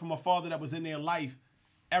 I went from a father that was in their life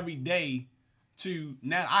every day to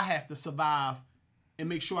now I have to survive and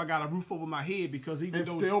make sure I got a roof over my head because even And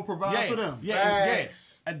though still provide for them.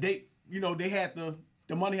 Facts. and they had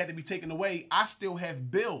the money had to be taken away. I still have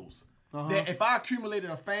bills that if I accumulated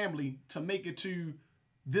a family to make it to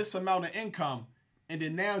this amount of income, and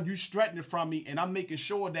then now you stretching it from me, and I'm making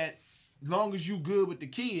sure that long as you good with the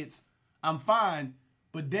kids, I'm fine.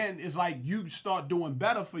 But then it's like you start doing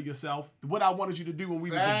better for yourself. What I wanted you to do when we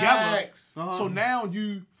was Facts. together. So now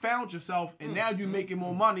you found yourself, and now you making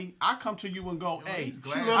more money. I come to you and go, hey, he's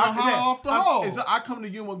glad. She let her high off the hole. I come to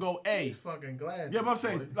you and go, hey, He's fucking glad. yeah, but I'm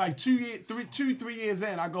saying like 3 years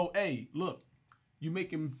in, I go, hey, look, you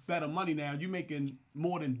making better money now. You making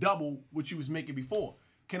more than double what you was making before.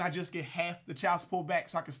 Can I just get half the child support back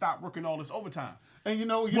so I can stop working all this overtime? And you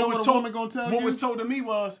know what a woman gonna tell you? What was told to me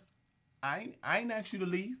was, I ain't asked you to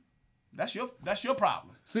leave. That's your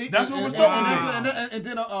problem. See, that's and, what was and, told and, me. and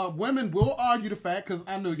then women will argue the fact, because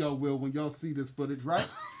I know y'all will when y'all see this footage, right?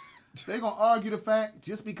 They gonna argue the fact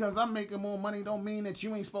just because I'm making more money don't mean that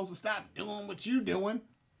you ain't supposed to stop doing what you doing.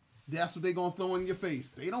 That's what they gonna throw in your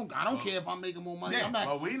face. I don't care if I'm making more money. Yeah. I'm not.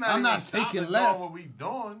 But we not I'm even not stopping taking doing less. what we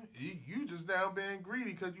doing. You just now being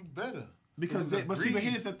greedy because you better. But greedy.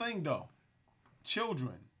 here's the thing though.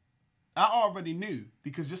 Children, I already knew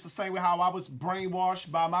because just the same way how I was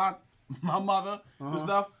brainwashed by my mother and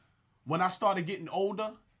stuff. When I started getting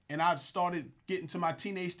older and I started getting to my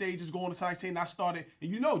teenage stages, going to 19, I started, and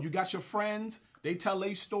you got your friends, they tell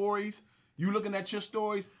their stories, you looking at your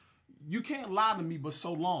stories, you can't lie to me but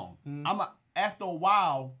so long. After a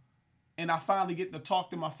while, and I finally get to talk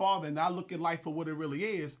to my father and I look at life for what it really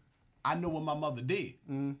is, I know what my mother did.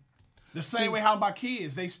 The same way how my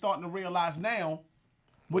kids, they starting to realize now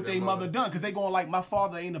what they mother done, because they going like, my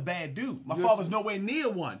father ain't a bad dude. My father's nowhere near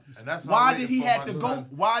one. And that's Why I'm did he waiting for have my to son go?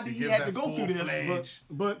 Why did to he give have to that go through this? full-fledged-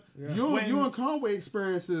 But you and Conway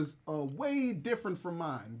experiences are way different from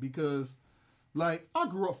mine because, like, I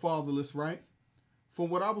grew up fatherless, right? From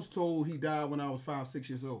what I was told, he died when I was 5, 6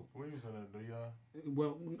 years old. Where you was in the DR?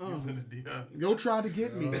 Well, You was in the DR. yo tried to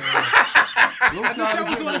get me. That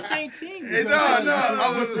was on the same team. Hey, no,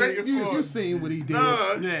 I was waiting for You seen what he did.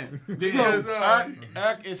 Yeah.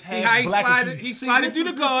 Eric is See how half he black. slided? He slided through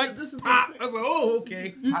the guard. This is I was like, oh,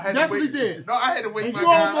 okay. That's what he did. No, I had to wake And my you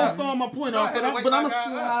guy almost up. stole my point No, I off, had to wake but my I'm going to guy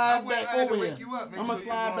up. slide I back had to over wake here. you up, make I'm going to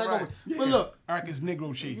sure you slide doing back right. over. But look, Eric is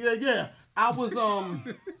Negro chief. yeah. I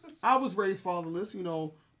was raised fatherless,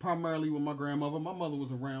 primarily with my grandmother. My mother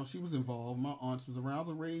was around. She was involved. My aunts was around.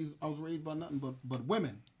 I was raised by nothing but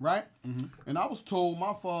women, right? And I was told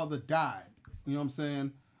my father died, you know what I'm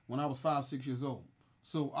saying, when I was 5, 6 years old.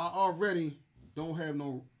 So I already don't have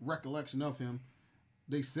no recollection of him.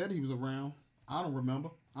 They said he was around. I don't remember.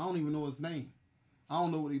 I don't even know his name. I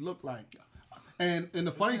don't know what he looked like. And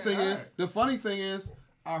the funny thing is,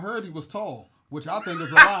 I heard he was tall, which I think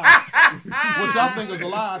is a lie.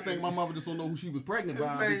 I think my mother just don't know who she was pregnant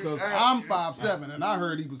by because I'm 5'7" and I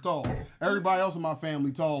heard he was tall. Everybody else in my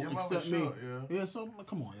family tall except me. Short, yeah, so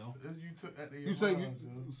come on, yo. You took that to your You say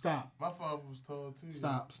mom's, stop. My father was tall too.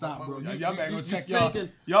 Stop, bro. Y'all gotta go check thinking,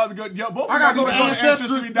 y'all both. I gotta go to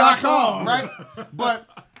Ancestry.com, Ancestry.com, right? But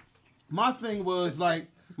my thing was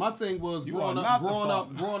growing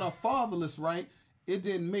up fatherless, right? It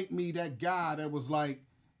didn't make me that guy that was like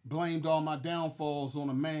blamed all my downfalls on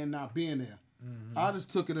a man not being there. Mm-hmm. I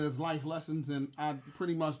just took it as life lessons, and I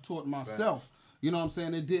pretty much taught myself. You know what I'm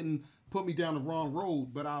saying? It didn't put me down the wrong road,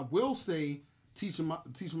 but I will say teaching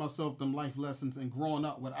myself them life lessons and growing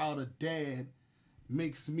up without a dad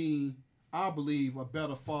makes me, I believe, a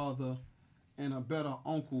better father and a better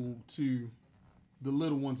uncle to the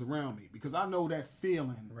little ones around me, because I know that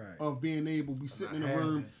feeling of being able to be sitting in a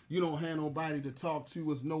room, you don't have nobody to talk to,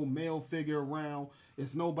 there's no male figure around,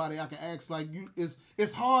 it's nobody I can ask like you.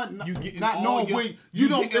 It's hard not knowing where you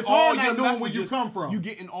come from. You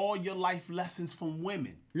getting all your life lessons from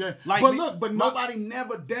women. Yeah, like but nobody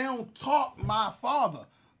never down talked my father.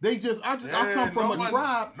 I come from a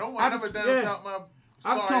tribe. No one ever down talked my.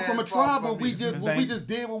 I just come from a tribe where we just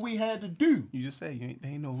did what we had to do. You just say they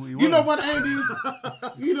ain't know who he was. You know what, Andy?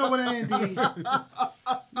 You know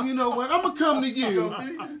what? I'm gonna come to you.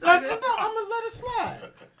 I'm gonna let it slide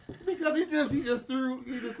because he just threw.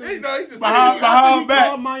 He behind back.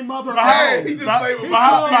 Called my mother. Behind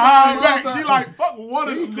back. She like fuck one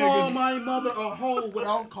of them niggas. He called my mother a hoe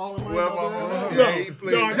without calling my mother a hoe.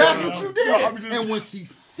 Yeah, that's what you did. And when she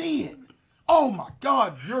said, "Oh my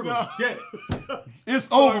God, you're gonna get it.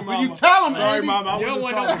 It's over for you." Tell him, sorry, Andy. Mama. You don't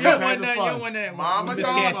want that. Mama Miss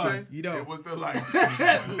Cassie. You don't. It was the light.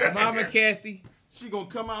 Mama Kathy. She gonna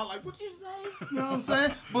come out like, "What you say?" You know what I'm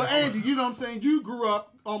saying? But Andy, you know what I'm saying? You grew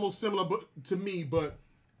up almost similar to me, but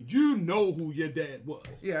you know who your dad was.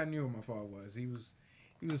 Yeah, I knew who my father was. He was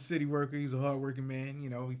a city worker. He was a hardworking man. You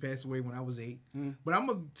know, he passed away when I was 8. But I'm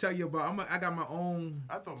gonna tell you about. I got my own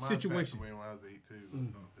situation. When I was 8 too.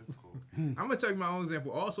 It's cool. I'm gonna tell you my own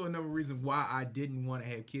example. Also, another reason why I didn't want to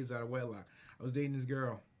have kids out of wedlock. I was dating this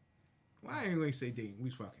girl. Well, I ain't really say dating. We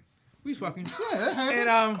was fucking. Yeah, that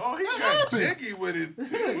happened. And he got jiggy with it.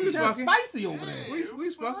 We was fucking spicy over there. We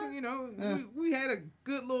was fucking. You know, we had a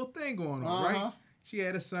good little thing going on, right? She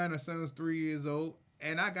had a son. Her son was 3 years old,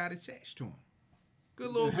 and I got attached to him.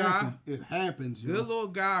 Good little guy. It happens, yo. Good little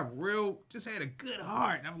guy. Just had a good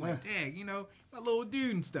heart. I'm like, dang, you know, my little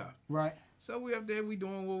dude and stuff. Right. So we up there, we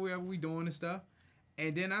doing whatever we doing and stuff.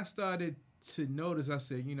 And then I started to notice, I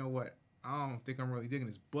said, you know what? I don't think I'm really digging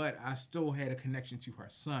this. But I still had a connection to her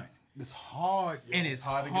son. It's hard, yo. And it's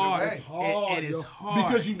hard. It's hard. It is hard.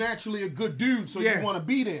 Because you're naturally a good dude, so you want to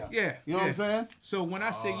be there. Yeah. You know what I'm saying? So when I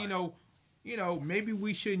say, you know, maybe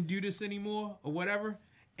we shouldn't do this anymore or whatever.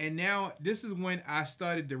 And now this is when I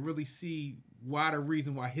started to really see the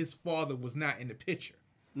reason why his father was not in the picture.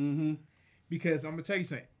 Mm-hmm. Because I'm gonna tell you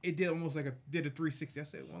something, it did almost like did a 360. I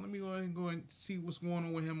said, well, let me go and see what's going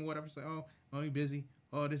on with him or whatever. Say, oh, he's busy.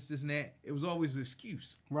 Oh, this and that. It was always an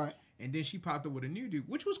excuse. Right. And then she popped up with a new dude,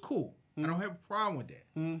 which was cool. I don't have a problem with that.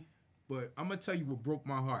 But I'm gonna tell you what broke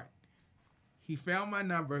my heart. He found my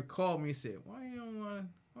number, called me, and said, why you don't want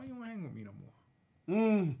to hang with me no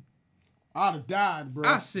more? I'd have died, bro.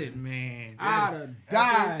 I said, man. I'd have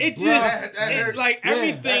died. It just,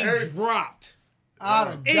 everything dropped.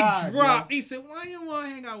 It dropped. Bro. He said, why you want to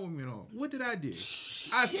hang out with me no more? What did I do? I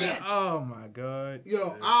said, oh my God.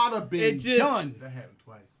 Yo, I'd have been done. That happened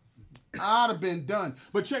twice. I'd have been done.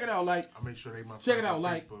 But check it out, like, I make sure they my check it out,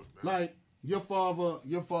 like, Facebook, like your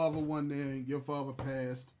father one day, your father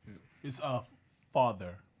passed. It's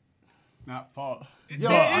father. Not father. Yo,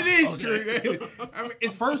 it is true. I mean,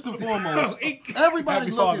 it's first and foremost.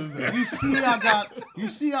 Everybody looking. You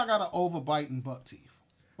see, I got an overbiting buck teeth.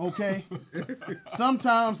 Okay.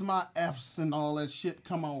 Sometimes my F's and all that shit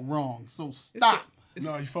come out wrong. So stop.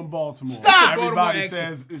 No, you're from Baltimore. Stop. Everybody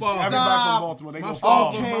says everybody from Baltimore. They go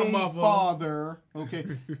father. Okay, father. Okay.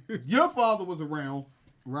 Your father was around,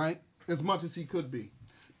 right? As much as he could be.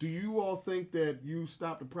 Do you all think that you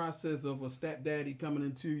stopped the process of a stepdaddy coming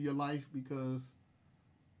into your life because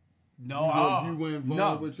you were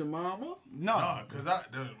involved with your mama? No, because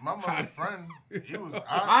my mother's friend, he was.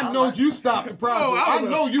 I know you stopped the process. I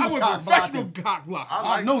know you was a professional cock blocker.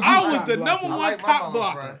 I know you was the number one cock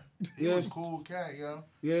blocker. He was a cool cat, yo.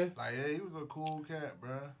 Yeah. Like, yeah, he was a cool cat,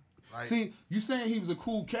 bro. Like, see, you saying he was a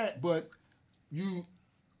cool cat, but you.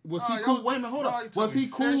 Was he cool? Wait a minute, hold up. Was he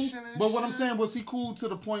cool? But what I'm saying, was he cool to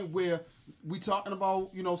the point where we talking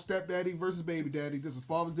about, stepdaddy versus baby daddy. This is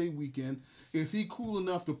Father's Day weekend. Is he cool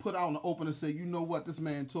enough to put out in the open and say, you know what, this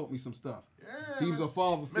man taught me some stuff? Yeah, he was a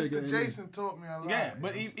father figure. Mr. Jason taught me a lot. Yeah,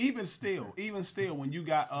 but even still, when you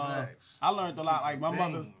got, I learned a lot. Like my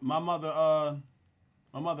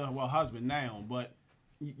husband now, but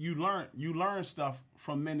you learn stuff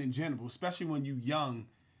from men in general, especially when you young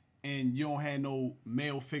and you don't have no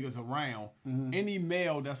male figures around. Mm-hmm. Any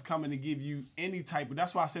male that's coming to give you any type of,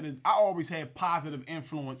 that's why I said I always had positive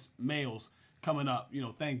influence males coming up.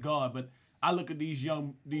 Thank God, but. I look at these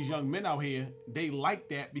young men out here, they like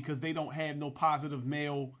that because they don't have no positive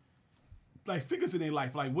male figures in their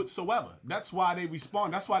life, whatsoever. That's why they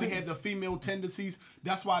respond. That's why they have the female tendencies.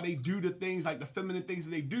 That's why they do the things, the feminine things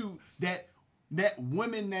that they do that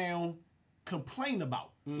women now complain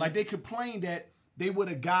about. Mm-hmm. They complain that they with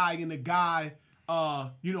a guy and the guy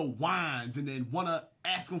whines and then wanna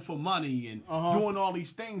ask him for money and doing all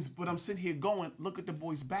these things. But I'm sitting here going, look at the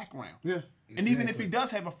boy's background. Yeah. And even if he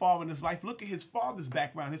does have a father in his life, look at his father's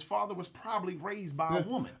background. His father was probably raised by a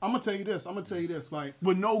woman. I'm gonna tell you this.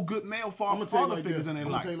 With no good male father figures in their life.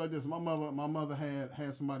 I'm gonna tell you like this. My mother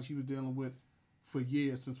had somebody she was dealing with for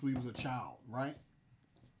years since we was a child, right?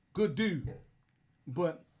 Good dude.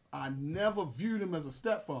 But I never viewed him as a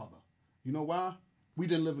stepfather. You know why? We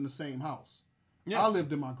didn't live in the same house. Yeah. I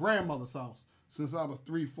lived in my grandmother's house since I was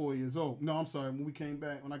 3-4 years old. No, I'm sorry. When I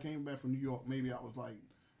came back from New York, maybe I was like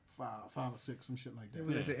 5 or 6, some shit like that.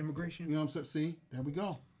 Was that the immigration? You know what I'm saying? See, there we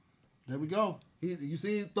go. You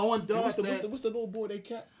see, throwing darts. What's the little boy they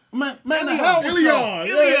kept? Man, the hell was Ilion.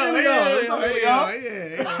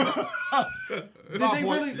 They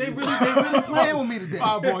really playing with me today.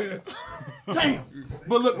 5 points. Damn.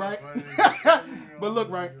 But look,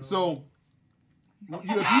 right. So, if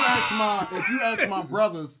you ask my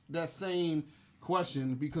brothers that same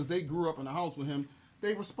question because they grew up in the house with him,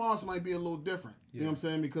 their response might be a little different. Yeah. You know what I'm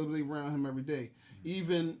saying? Because they around him every day.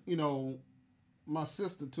 Even, my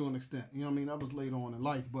sister to an extent. You know what I mean? That was later on in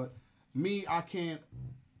life. But me, I can't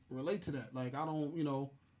relate to that. I don't, know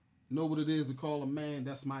what it is to call a man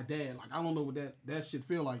that's my dad. I don't know what that shit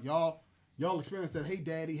feel like. Y'all experience that, hey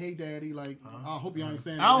daddy. I hope y'all ain't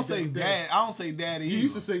saying that. I don't say dad. I don't say daddy. You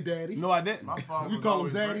used to say daddy. No, I didn't. My father you call him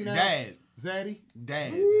Zaddy now? Dad. Zaddy?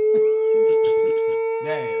 Dad.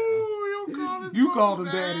 Dad. You called him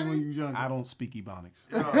daddy when you was younger. I don't speak Ebonics.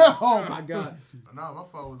 Oh my God. Nah, my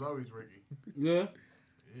father was always Ricky. Yeah?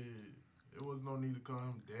 Yeah. There was no need to call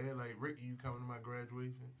him dad. Ricky, you coming to my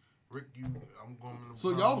graduation? Rick, I'm going to.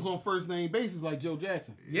 So y'all was on first name basis like Joe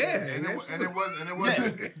Jackson. Yeah, and it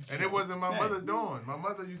wasn't my mother doing. My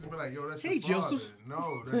mother used to be like, "Yo, that's your father." Joseph.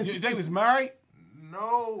 No, they was married.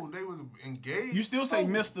 No, they was engaged. You still say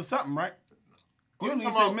Mr. something, right? You don't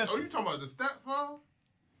even say Mr. Oh, you talking about the stepfather?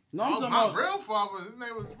 No, I'm talking my about real father. His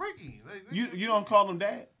name was Ricky. You don't call him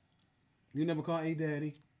dad. You never call a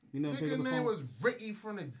daddy. You never pick up the phone. His name was Ricky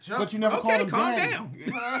from the jump. But you never called him daddy.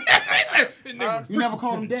 Calm down. You never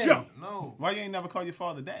called him daddy. Jump. No. Why you ain't never call your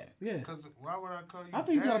father dad? Yeah. Because why would I call you? I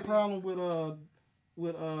think daddy? you got a problem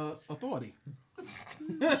with authority.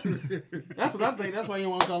 That's what I think. That's why you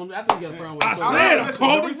want to call him. I think you got a problem with authority. I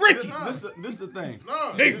called him Ricky. This the thing.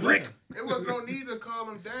 No, hey Rick. It was no need to call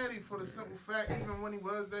him daddy for the simple fact, even when he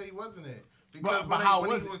was there, he wasn't there. But how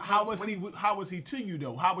was he to you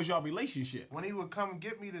though? How was your relationship? When he would come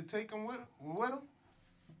get me to take him with him,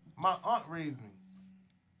 my aunt raised me,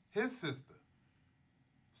 his sister.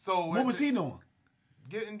 So what was he doing?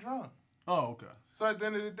 Getting drunk. Oh, okay. So at the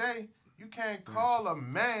end of the day, you can't call a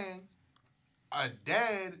man a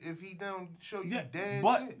dad if he don't show you dad.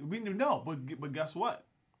 But we know. But guess what?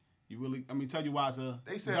 You really, tell you why it's a.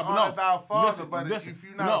 They say honor thy father, but if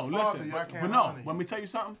you're not a father, I can't honor you. Let me tell you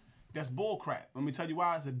something. That's bull crap. Let me tell you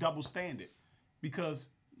why it's a double standard. Because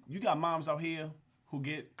you got moms out here who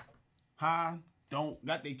get high,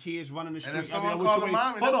 got their kids running the street. And if someone calls them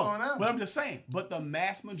mommy, that's on them. But I'm just saying. But the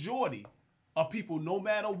mass majority of people, no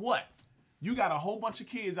matter what, you got a whole bunch of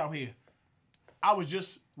kids out here. I was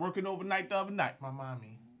just working overnight the other night. My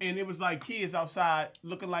mommy. And it was like kids outside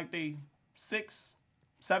looking like they 6,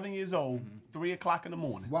 7 years old, 3 o'clock in the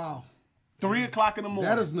morning. Wow. 3 o'clock in the morning.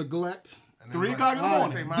 That is neglect. 3 o'clock in the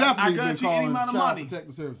morning. Definitely I guarantee any amount of money.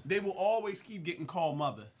 Service. They will always keep getting called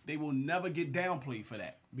mother. They will never get downplayed for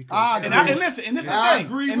that. And listen, and this the thing. I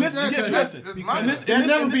agree with that. They'll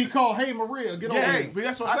never be called, hey Maria, get over here. But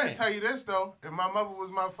that's what I'm saying. I can tell you this though. If my mother was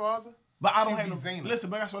my father, but I don't have no. Listen,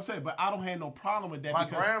 but that's what I say. But I don't have no problem with that. My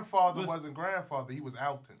grandfather wasn't grandfather. He was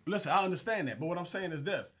Alton. Listen, I understand that. But what I'm saying is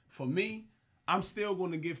this. For me, I'm still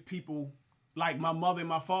going to give people like my mother and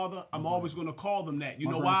my father. I'm always going to call them that. You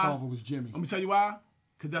know why? My grandfather was Jimmy. Let me tell you why.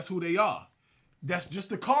 Because that's who they are. That's just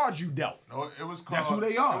the cards you dealt. No, it was called. That's who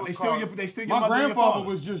they are. They still your My mother and your grandfather father.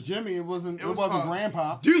 was just Jimmy. It wasn't called-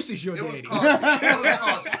 grandpa. Deuce is your It was daddy.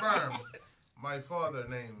 called sperm. My father's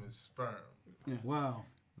name is Sperm. Wow.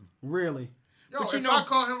 Really? Yo, But if I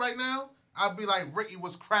call him right now, I'd be like, Ricky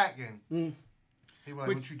was cracking. He be like,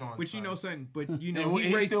 what you doing? But you son? know something. But you know And he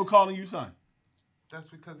he's raised, still calling you son. That's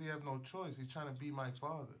because he have no choice. He's trying to be my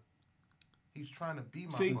father. He's trying to be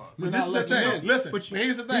my See, father. but You're this is not the letting thing. him in. Listen, But but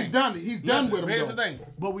here's the thing. He's done. He's done with him. Here's though. the thing.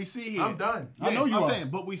 But we see here. I'm done. I know you I'm are. saying,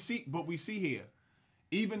 but we see here.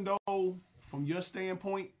 Even though, from your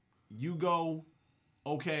standpoint, you go,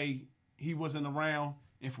 okay, he wasn't around,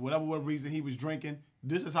 and for whatever reason he was drinking.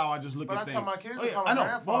 This is how I just look But at I things. tell my kids Oh, to yeah, call I my know.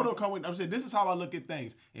 grandfather. Hold on, come with. I'm saying this is how I look at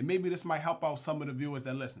things, and maybe this might help out some of the viewers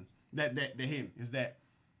that listen. That hear me, is that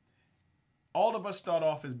all of us start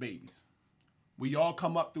off as babies. We all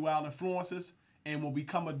come up through our influences, and when we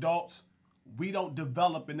become adults, we don't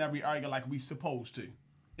develop in every area like we supposed to,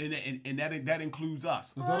 and that includes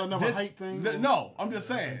us. Is that another height thing? No, I'm just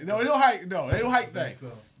saying. No, it don't height. No, it don't height thing.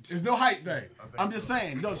 There's no height thing. I'm just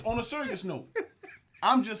saying. No, on a serious note,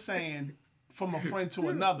 I'm just saying from a friend to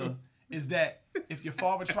another is that if your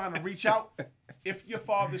father trying to reach out, if your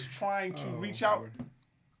father's trying to reach out,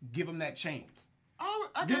 give him that chance.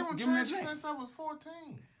 I Give- gave him give him that chances chance. since I was 14.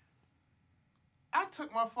 I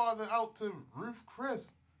took my father out to Ruth Chris,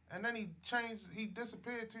 and then he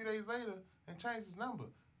disappeared 2 days later and changed his number.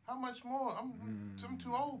 How much more? I'm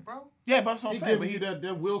too old, bro. Yeah, but that's what I'm He saying. giving you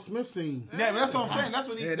that Will Smith scene. Yeah, but that's what I'm saying. That's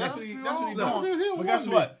what he. Yeah, That's that's- what he Look, doing. he'll But guess want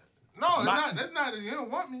me. what? No, it's not. That's not that he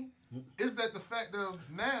don't want me. It's that the fact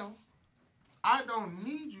of now, I don't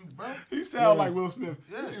need you, bro. He sound like Will Smith.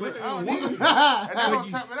 Yeah, I don't need you. And then on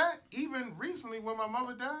top of that, even recently when my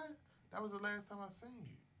mother died, that was the last time I seen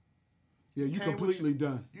you. Yeah, you Came with completely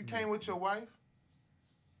done. You came with your wife.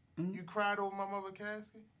 You cried over my mother's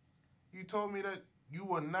casket. You told me that you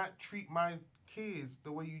will not treat my kids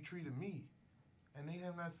the way you treated me. And they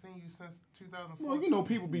have not seen you since 2004. Well, you know,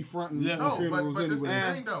 people be fronting Yes. at No, funerals but this anyway.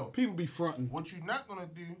 the thing, though. People be fronting. What you're not going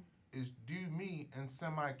to do is do me and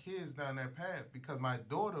send my kids down that path. Because my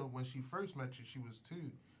daughter, when she first met you, she was 2.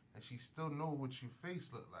 And she still know what your face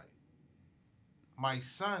looked like. My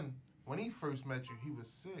son, when he first met you, he was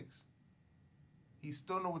 6. He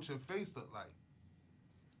still know what your face looked like.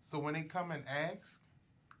 So when they come and ask,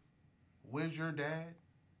 where's your dad?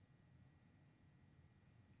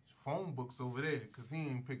 Phone book's over there because he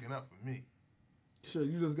ain't picking up for me. Shit,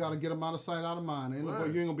 you just gotta get him out of sight, out of mind. Ain't nobody,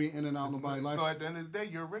 Word. you ain't gonna be in and out nobody's life. So at the end of the day,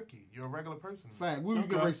 you're Ricky. You're a regular person. Fact. What was you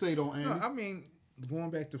getting ready to say though, Andy? No, I mean,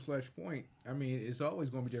 going back to Fletch's point, I mean, it's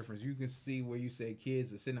always going to be different. You can see where you say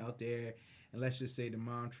kids are sitting out there, and let's just say the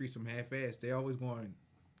mom treats them half-assed. They always going to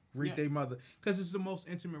greet their mother because it's the most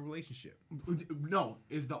intimate relationship. No,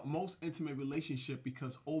 it's the most intimate relationship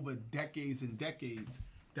because over decades and decades,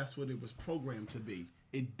 that's what it was programmed to be.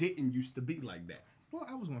 It didn't used to be like that. Well,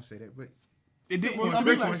 I was going to say that, but It didn't Well, used I to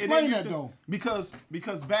mean, be like explain it used that, to- though.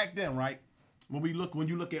 Because back then, right? When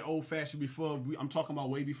you look at old fashioned before, I'm talking about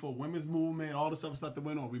way before women's movement, all this other stuff that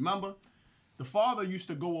went on. Remember, the father used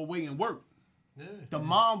to go away and work. Yeah. The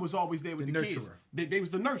mom was always there with the, The kids. nurturer. They was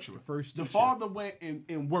the nurturer. first The teacher. father went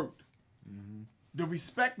and worked. The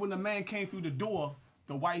respect when the man came through the door,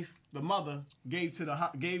 the wife, the mother gave to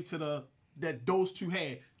that those two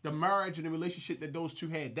had. The marriage and the relationship that those two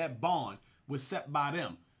had, that bond was set by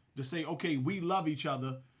them to say, okay, we love each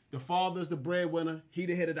other. The father's the breadwinner. He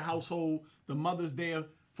the head of the household. The mother's there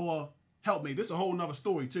for helpmate. This is a whole nother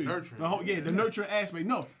story too. Nurturing. The nurturing aspect.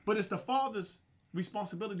 No, but it's the father's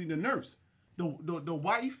responsibility to nurse. The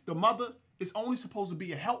wife, the mother, is only supposed to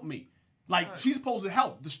be a helpmate. Like she's supposed to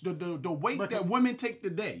help. The weight But that women take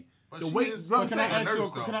today. But The she weight. is- You know what I'm But can I saying? ask you?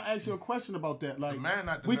 nurse, though. Can I ask you a question about that? Like, The man,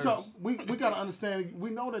 not the we nurse. talk. We gotta understand.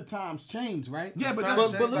 We know that times change, right? Yeah, but But- that's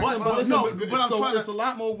But listen, but- but listen. no, but, but I'm so trying it's to. a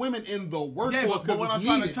lot more women in the workforce Yeah, because but what I'm it's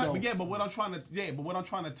trying needed, to tell, though. but what I'm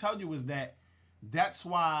trying to tell you is that that's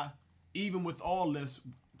why even with all this,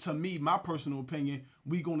 to me, my personal opinion,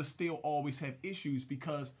 we gonna still always have issues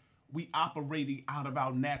because we operating out of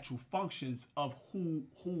our natural functions of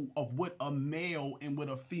of what a male and what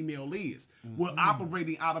a female is. We're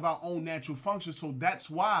operating out of our own natural functions, so that's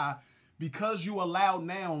why. Because you allow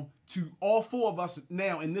now to all 4 of us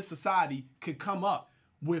now in this society could come up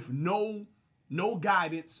with no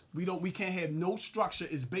guidance. We can't have no structure.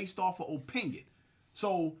 It's based off of opinion.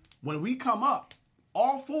 So when we come up,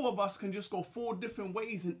 all 4 of us can just go 4 different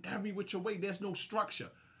ways in every which way. There's no structure.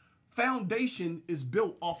 Foundation is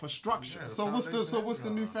built off of structure. Yeah. So what's the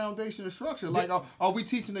new foundation of structure? Like, are we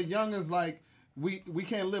teaching the youngins like we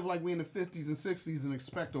can't live like we in the 50s and 60s and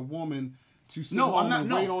expect a woman to sit home and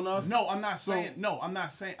wait on us? No, I'm not So- saying. No, I'm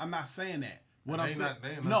not saying that. What And I'm they saying,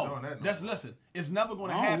 not doing that no that's more. listen. It's never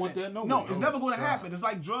going to I don't happen. want that no no, way. it's never going to God. happen. It's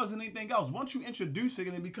like drugs and anything else. Once you introduce it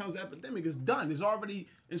and it becomes epidemic, it's done. It's already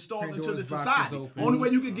installed into the Pandora's box is society. open. Only way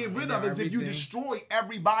you can get rid And of it is if you everything. destroy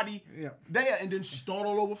everybody Yeah. there and then start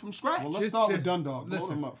all over from scratch. Well, let's Just start with this- Dundalk. Blow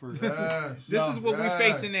listen. them up first. Yes. This is what we're Yes.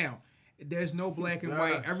 facing now. There's no black and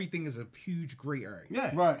white. Yes. Everything is a huge gray area.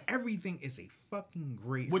 yeah, Right. Everything is a fucking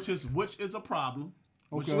gray area. which is a problem.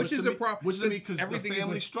 Okay. Which is to a me- problem. Which is because the Everything is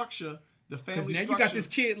family like- structure. The Because family now structure. you got this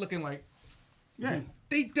kid looking like Yeah.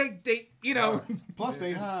 they you know. Plus,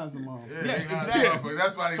 they high as a mom. Yeah, Yes, they high as exactly. motherfuckers.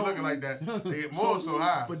 That's why they So- looking like that. They get more so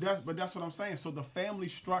high. But that's what I'm saying. So the family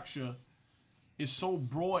structure is so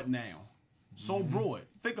broad now. So broad.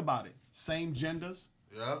 Think about it. Same genders.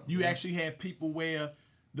 Yeah. You actually have people where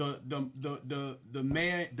the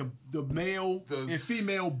man the male and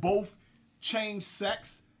female both change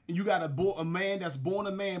sex. And you got a man that's born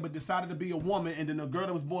a man but decided to be a woman, and then a girl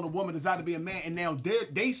that was born a woman decided to be a man, and now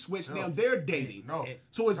they switch. Now they're dating. No.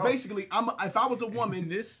 So it's basically if I was a woman,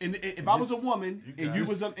 This- and if I was a woman, and you guys-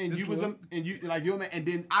 was a and this you was a one- and you like you're a man, and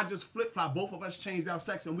then I just flip flop, both of us changed our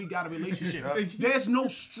sex, and we got a relationship. There's no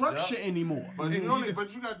structure anymore. But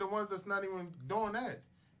but you got the ones that's not even doing that.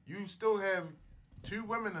 You still have two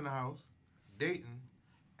women in the house dating,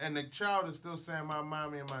 and the child is still saying my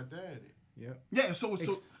mommy and my daddy. Yeah. Yeah, so It's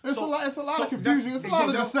a lot of confusion. that's- It's a lot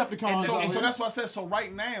of that's- Decepticons and out so here. that's why I said. So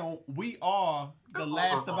right now we are the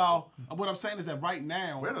last of our. What I'm saying is that right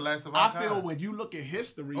now We're the last of our I feel kind. when you look at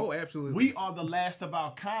history, Oh, absolutely. we are the last of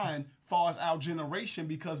our kind, far as our generation,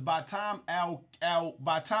 because by time our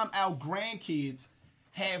grandkids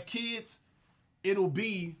have kids, it'll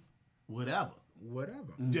be whatever.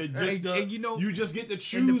 Whatever. And you know, you just get to and the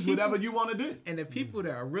choose people- whatever you want to do. And the people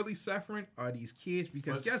that are really suffering are these kids,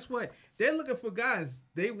 because guess what? They're looking for guys.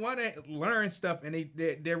 They want to learn stuff, and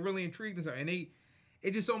they're really intrigued and stuff. And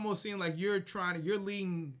it just almost seems like you're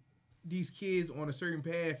leading these kids on a certain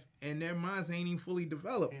path, and their minds ain't even fully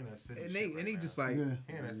developed. Ain't that silly And shit they right just now. like, Yeah.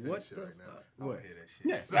 Ain't that silly what shit the right now? fuck? I What? don't hear that shit.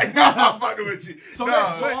 Yeah. It's like, no, I'm fucking with you. So no,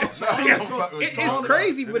 that- so all- no, so all I'm this fucking go- with It's you. all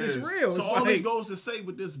crazy, It but it's is. real. So It's all like, this goes to say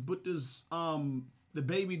with this the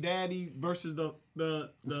baby daddy versus the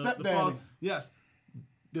stepdaddy. father. Yes,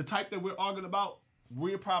 the type that we're arguing about.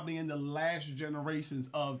 We're probably in the last generations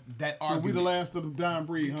of that So argument. we the last of the dying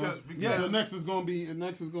breed, huh? Because- Yeah. So next is gonna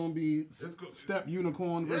be step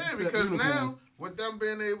unicorn versus Yeah, step because unicorn. now with them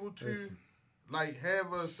being able to like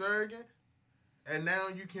have a surrogate, and now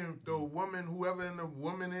you can the woman, whoever in the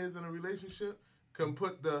woman is in a relationship, can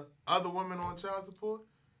put the other woman on child support.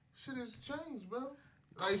 Shit has changed, bro.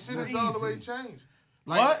 Like shit is all the way changed.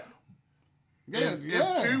 Like, What? Yeah,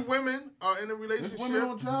 if two women are in a relationship, There's women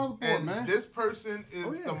on child support, and man. this person is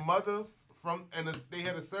Oh, yeah. the mother they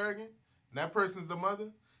had a surrogate, and that person's the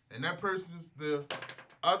mother, and that person's the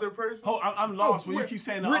other person. Oh, I'm lost when you keep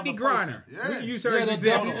saying the Brittany other person. Griner. Yeah. We can use her Yeah, as that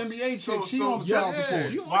example. WNBA chick, So- she so- on child yeah. support.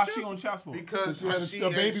 She Why she on child support? Because She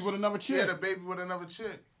had a baby with another She had chick. a baby with another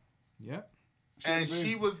chick, Yep. and baby.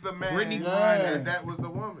 she was the man, Brittany Griner. and that was the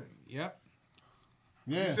woman. Yep.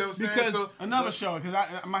 Yeah. You see what I'm saying? Because So, Another show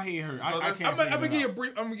because my head hurt. I that's- can't. I'm gonna figure give it you a out. brief.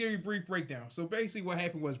 I'm gonna give you a brief breakdown. So basically, what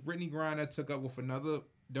happened was Brittany Griner took up with another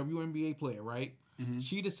WNBA player, right?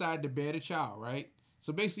 She decided to bear the child, right?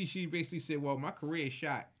 So basically, she said, "Well, my career is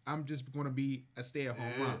shot. I'm just gonna be a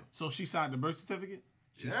stay-at-home Yeah. mom." So she signed the birth certificate.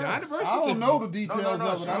 She Yeah. signed the birth I don't certificate. know the no, details no,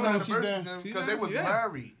 of she it. I know signed the she birth did. certificate She because they signed- was yeah.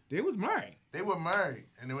 married. They was married. They were married,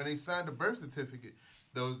 and then when they signed the birth certificate,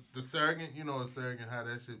 the surrogate, you know, a surrogate, how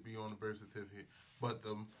that should be on the birth certificate, but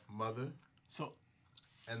the mother So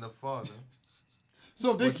and the father.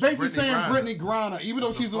 So they're Which basically Brittany saying Griner. Brittany Griner, even though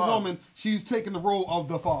Was the she's a father. woman, she's taking the role of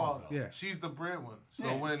the father. Yeah. She's the breadwinner. So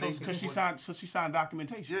yeah, when they because she signed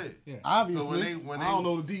documentation. yeah. Yeah. Obviously, when I they- don't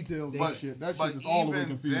know the details of that shit. That shit is all the way even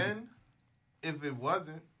confusing. then, if it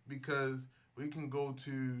wasn't, because we can go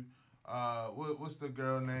to what's the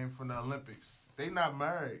girl name from the Olympics? They not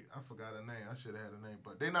married. I forgot her name. I should have had her name,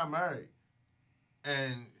 but they not married.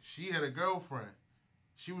 And she had a girlfriend.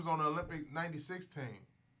 She was on the Olympic '96 team,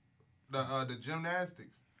 the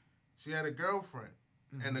gymnastics. She had a girlfriend,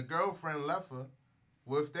 and the girlfriend left her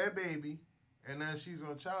with that baby, and now she's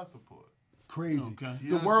on child support. Crazy. Okay.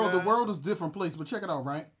 You The know world, what the I'm world is a different place. But check it out,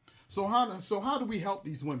 right? So how do we help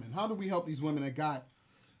these women? How do we help these women that got,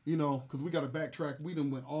 because we got to backtrack. We done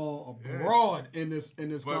went all abroad in this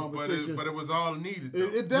conversation. But it was all needed. Though.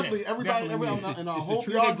 It definitely, Yeah, everybody, definitely and I it's a hope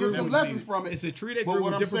tree y'all that get grew some with lessons me. from it. It's a tree that But grew what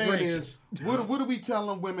with I'm different saying branches. is, what are we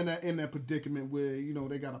telling women that in that predicament where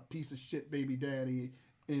they got a piece of shit baby daddy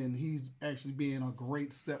and he's actually being a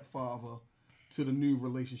great stepfather to the new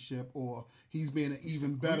relationship, or he's being an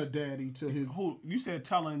even better daddy to his. Who you said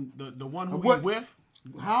telling the one who What- he with?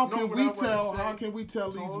 How No, can but we I wanna tell? say- How can we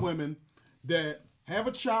tell these So- women that have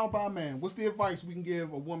a child by a man? What's the advice we can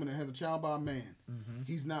give a woman that has a child by a man?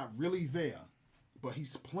 He's not really there, but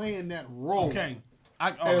he's playing that role Okay.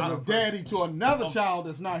 as a daddy to another child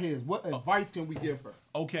that's not his. What advice can we give her?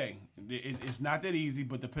 Okay, it's not that easy,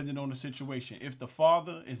 but depending on the situation. If the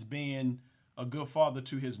father is being a good father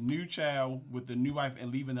to his new child with the new wife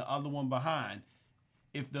and leaving the other one behind,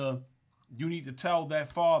 you need to tell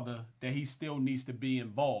that father that he still needs to be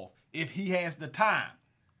involved if he has the time.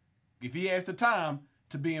 If he has the time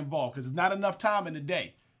to be involved, because it's not enough time in the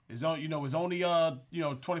day. It's only it's only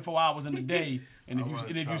 24 hours in the day, and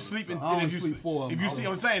if you sleep in, I only sleep 4 of if them. you see what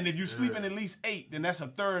I'm saying, if you sleep in at least 8, then that's a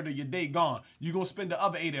third of your day gone. You're gonna spend the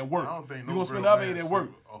other 8 at work. I don't think You're no gonna spend real the other man 8 at sleep work.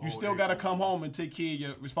 a whole You still 8 gotta hours. come home and take care of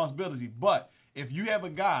your responsibility. But if you have a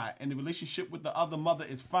guy and the relationship with the other mother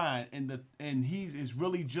is fine, and he's is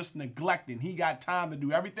really just neglecting, he got time to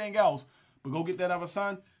do everything else, but go get that other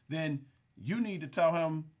son, then you need to tell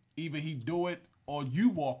him either he do it or you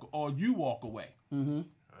walk away. I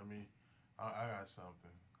mean, I got something.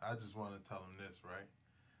 I just want to tell him this, right?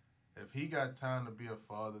 If he got time to be a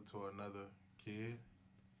father to another kid,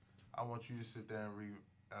 I want you to sit there and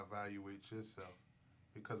reevaluate yourself.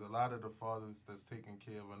 Because a lot of the fathers that's taking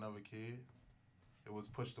care of another kid, it was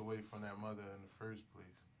pushed away from that mother in the first place.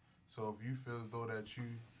 So if you feel as though that you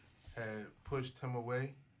had pushed him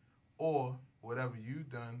away, or whatever you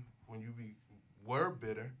done when you were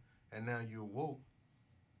bitter and now you awoke,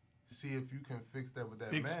 see if you can fix that with that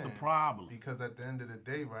Fix man. the problem. Because at the end of the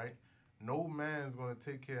day, right, no man's going to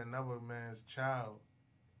take care of another man's child,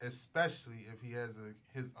 especially if he has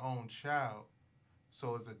his own child.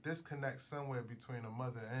 So it's a disconnect somewhere between a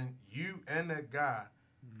mother and you and that guy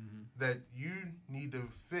that you need to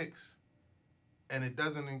fix, and it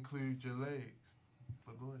doesn't include your legs.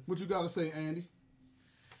 But go ahead. What you got to say, Andy?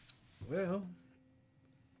 Well,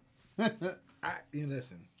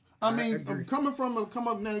 listen. I mean, agree. come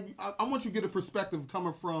up now. I want you to get a perspective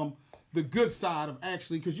coming from the good side of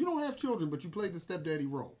actually, because you don't have children, but you played the stepdaddy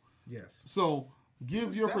role. Yes. So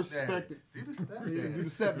give your Stepdaddy. perspective. Do the stepdaddy. Do the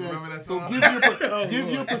stepdaddy. Remember that So song? give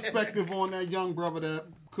your perspective on that young brother that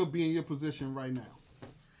could be in your position right now.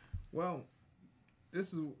 Well,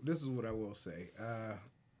 this is what I will say.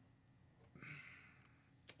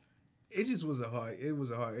 It just was it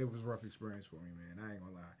was a rough experience for me, man. I ain't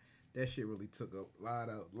gonna lie. That shit really took a lot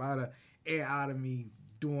of air out of me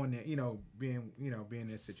doing that, being in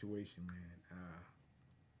that situation, man.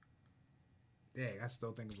 I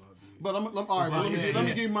still think about it. But all right. Let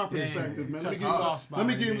me give you my perspective, man. Touch Let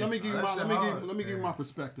me give That's you my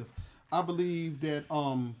perspective. I believe that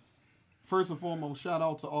first and foremost, shout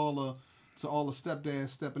out to all the stepdads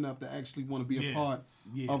stepping up to actually want to be a part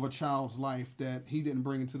of a child's life that he didn't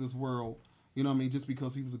bring into this world. You know what I mean? Just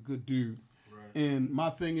because he was a good dude. Right. And my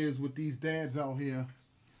thing is with these dads out here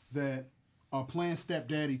that are playing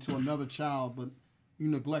stepdaddy to another child, but you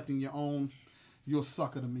neglecting your own, you're a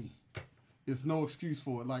sucker to me. It's no excuse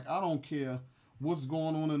for it. Like, I don't care what's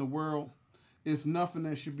going on in the world. It's nothing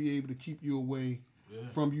that should be able to keep you away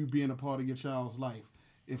from you being a part of your child's life.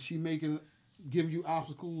 If she give you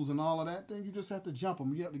obstacles and all of that, then you just have to jump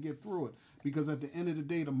them. You have to get through it. Because at the end of the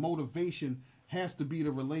day, the motivation has to be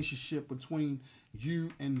the relationship between you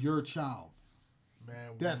and your child. Man,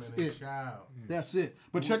 That's woman, and it. child. That's it.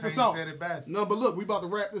 But check this Wu-Tang out. said it best. No, but look, we about to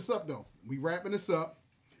wrap this up, though. We wrapping this up.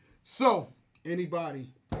 So, anybody,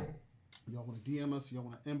 y'all want to DM us, y'all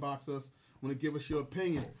want to inbox us, want to give us your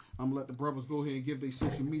opinion, I'm going to let the brothers go ahead and give their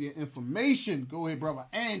social media information. Go ahead, brother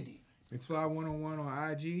Andy. McFly101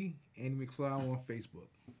 on IG, Andy McFly on Facebook.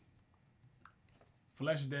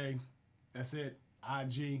 Flesh Day. That's it.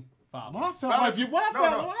 IG. Follow. Why I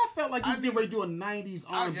felt like you was getting ready to do a 90s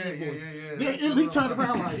R&B voice. He turned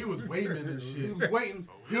around like he was waiting and shit. he was waiting.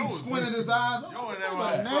 He Yo, squinted his eyes. Yo, and Talking that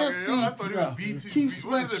about motherfucker, yo, I thought he was Yeah. BT. Keep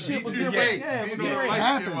sweating shit was getting ready. Yeah, You was know, getting ready to light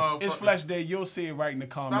happen. skin motherfucker. It's Flesh Day. You'll see it right in the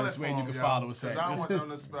Spell comments it where for you him, can yo, follow us 'cause at. I don't Just- want them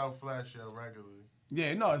to spell Flash regularly.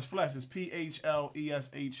 Yeah, no, it's Flesh. It's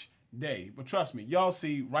PHLESH Day. But trust me, y'all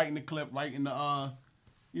see right in the clip, right in the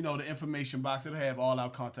the information box. It'll have all our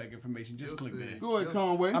contact information. Just You'll click see. there. Go ahead,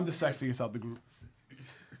 Conway. I'm the sexiest of the group.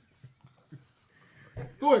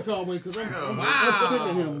 Go ahead, Conway, because I'm sick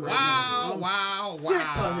of him. Wow. Sick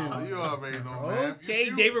of him. You already know, man. Okay,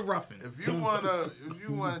 David Ruffin. If you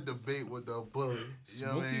wanna debate with the bully, you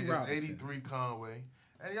know what I Smokey mean? Robinson. It's 83 Conway,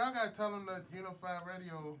 and y'all gotta tell him that Unified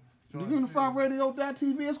Radio. The joint Unified too.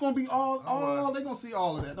 Radio.tv, it's going to be all they're going to see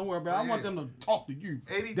all of that. Don't worry about it. I want them to talk to you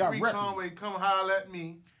 83 directly. Conway, come holler at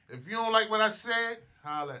me. If you don't like what I said,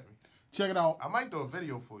 holler at me. Check it out. I might do a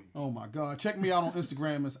video for you. Oh, my God. Check me out on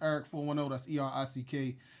Instagram. It's Eric410. That's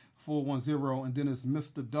ERICK 410, and then it's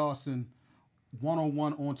Mr. Dawson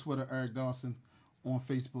 101 on Twitter, Eric Dawson on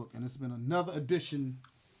Facebook, and it's been another edition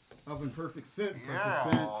of Imperfect Sense.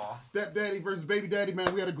 Stepdaddy versus Baby Daddy,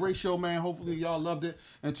 man. We had a great show, man. Hopefully y'all loved it,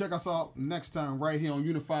 and check us out next time right here on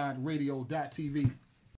UnifiedRadio.tv.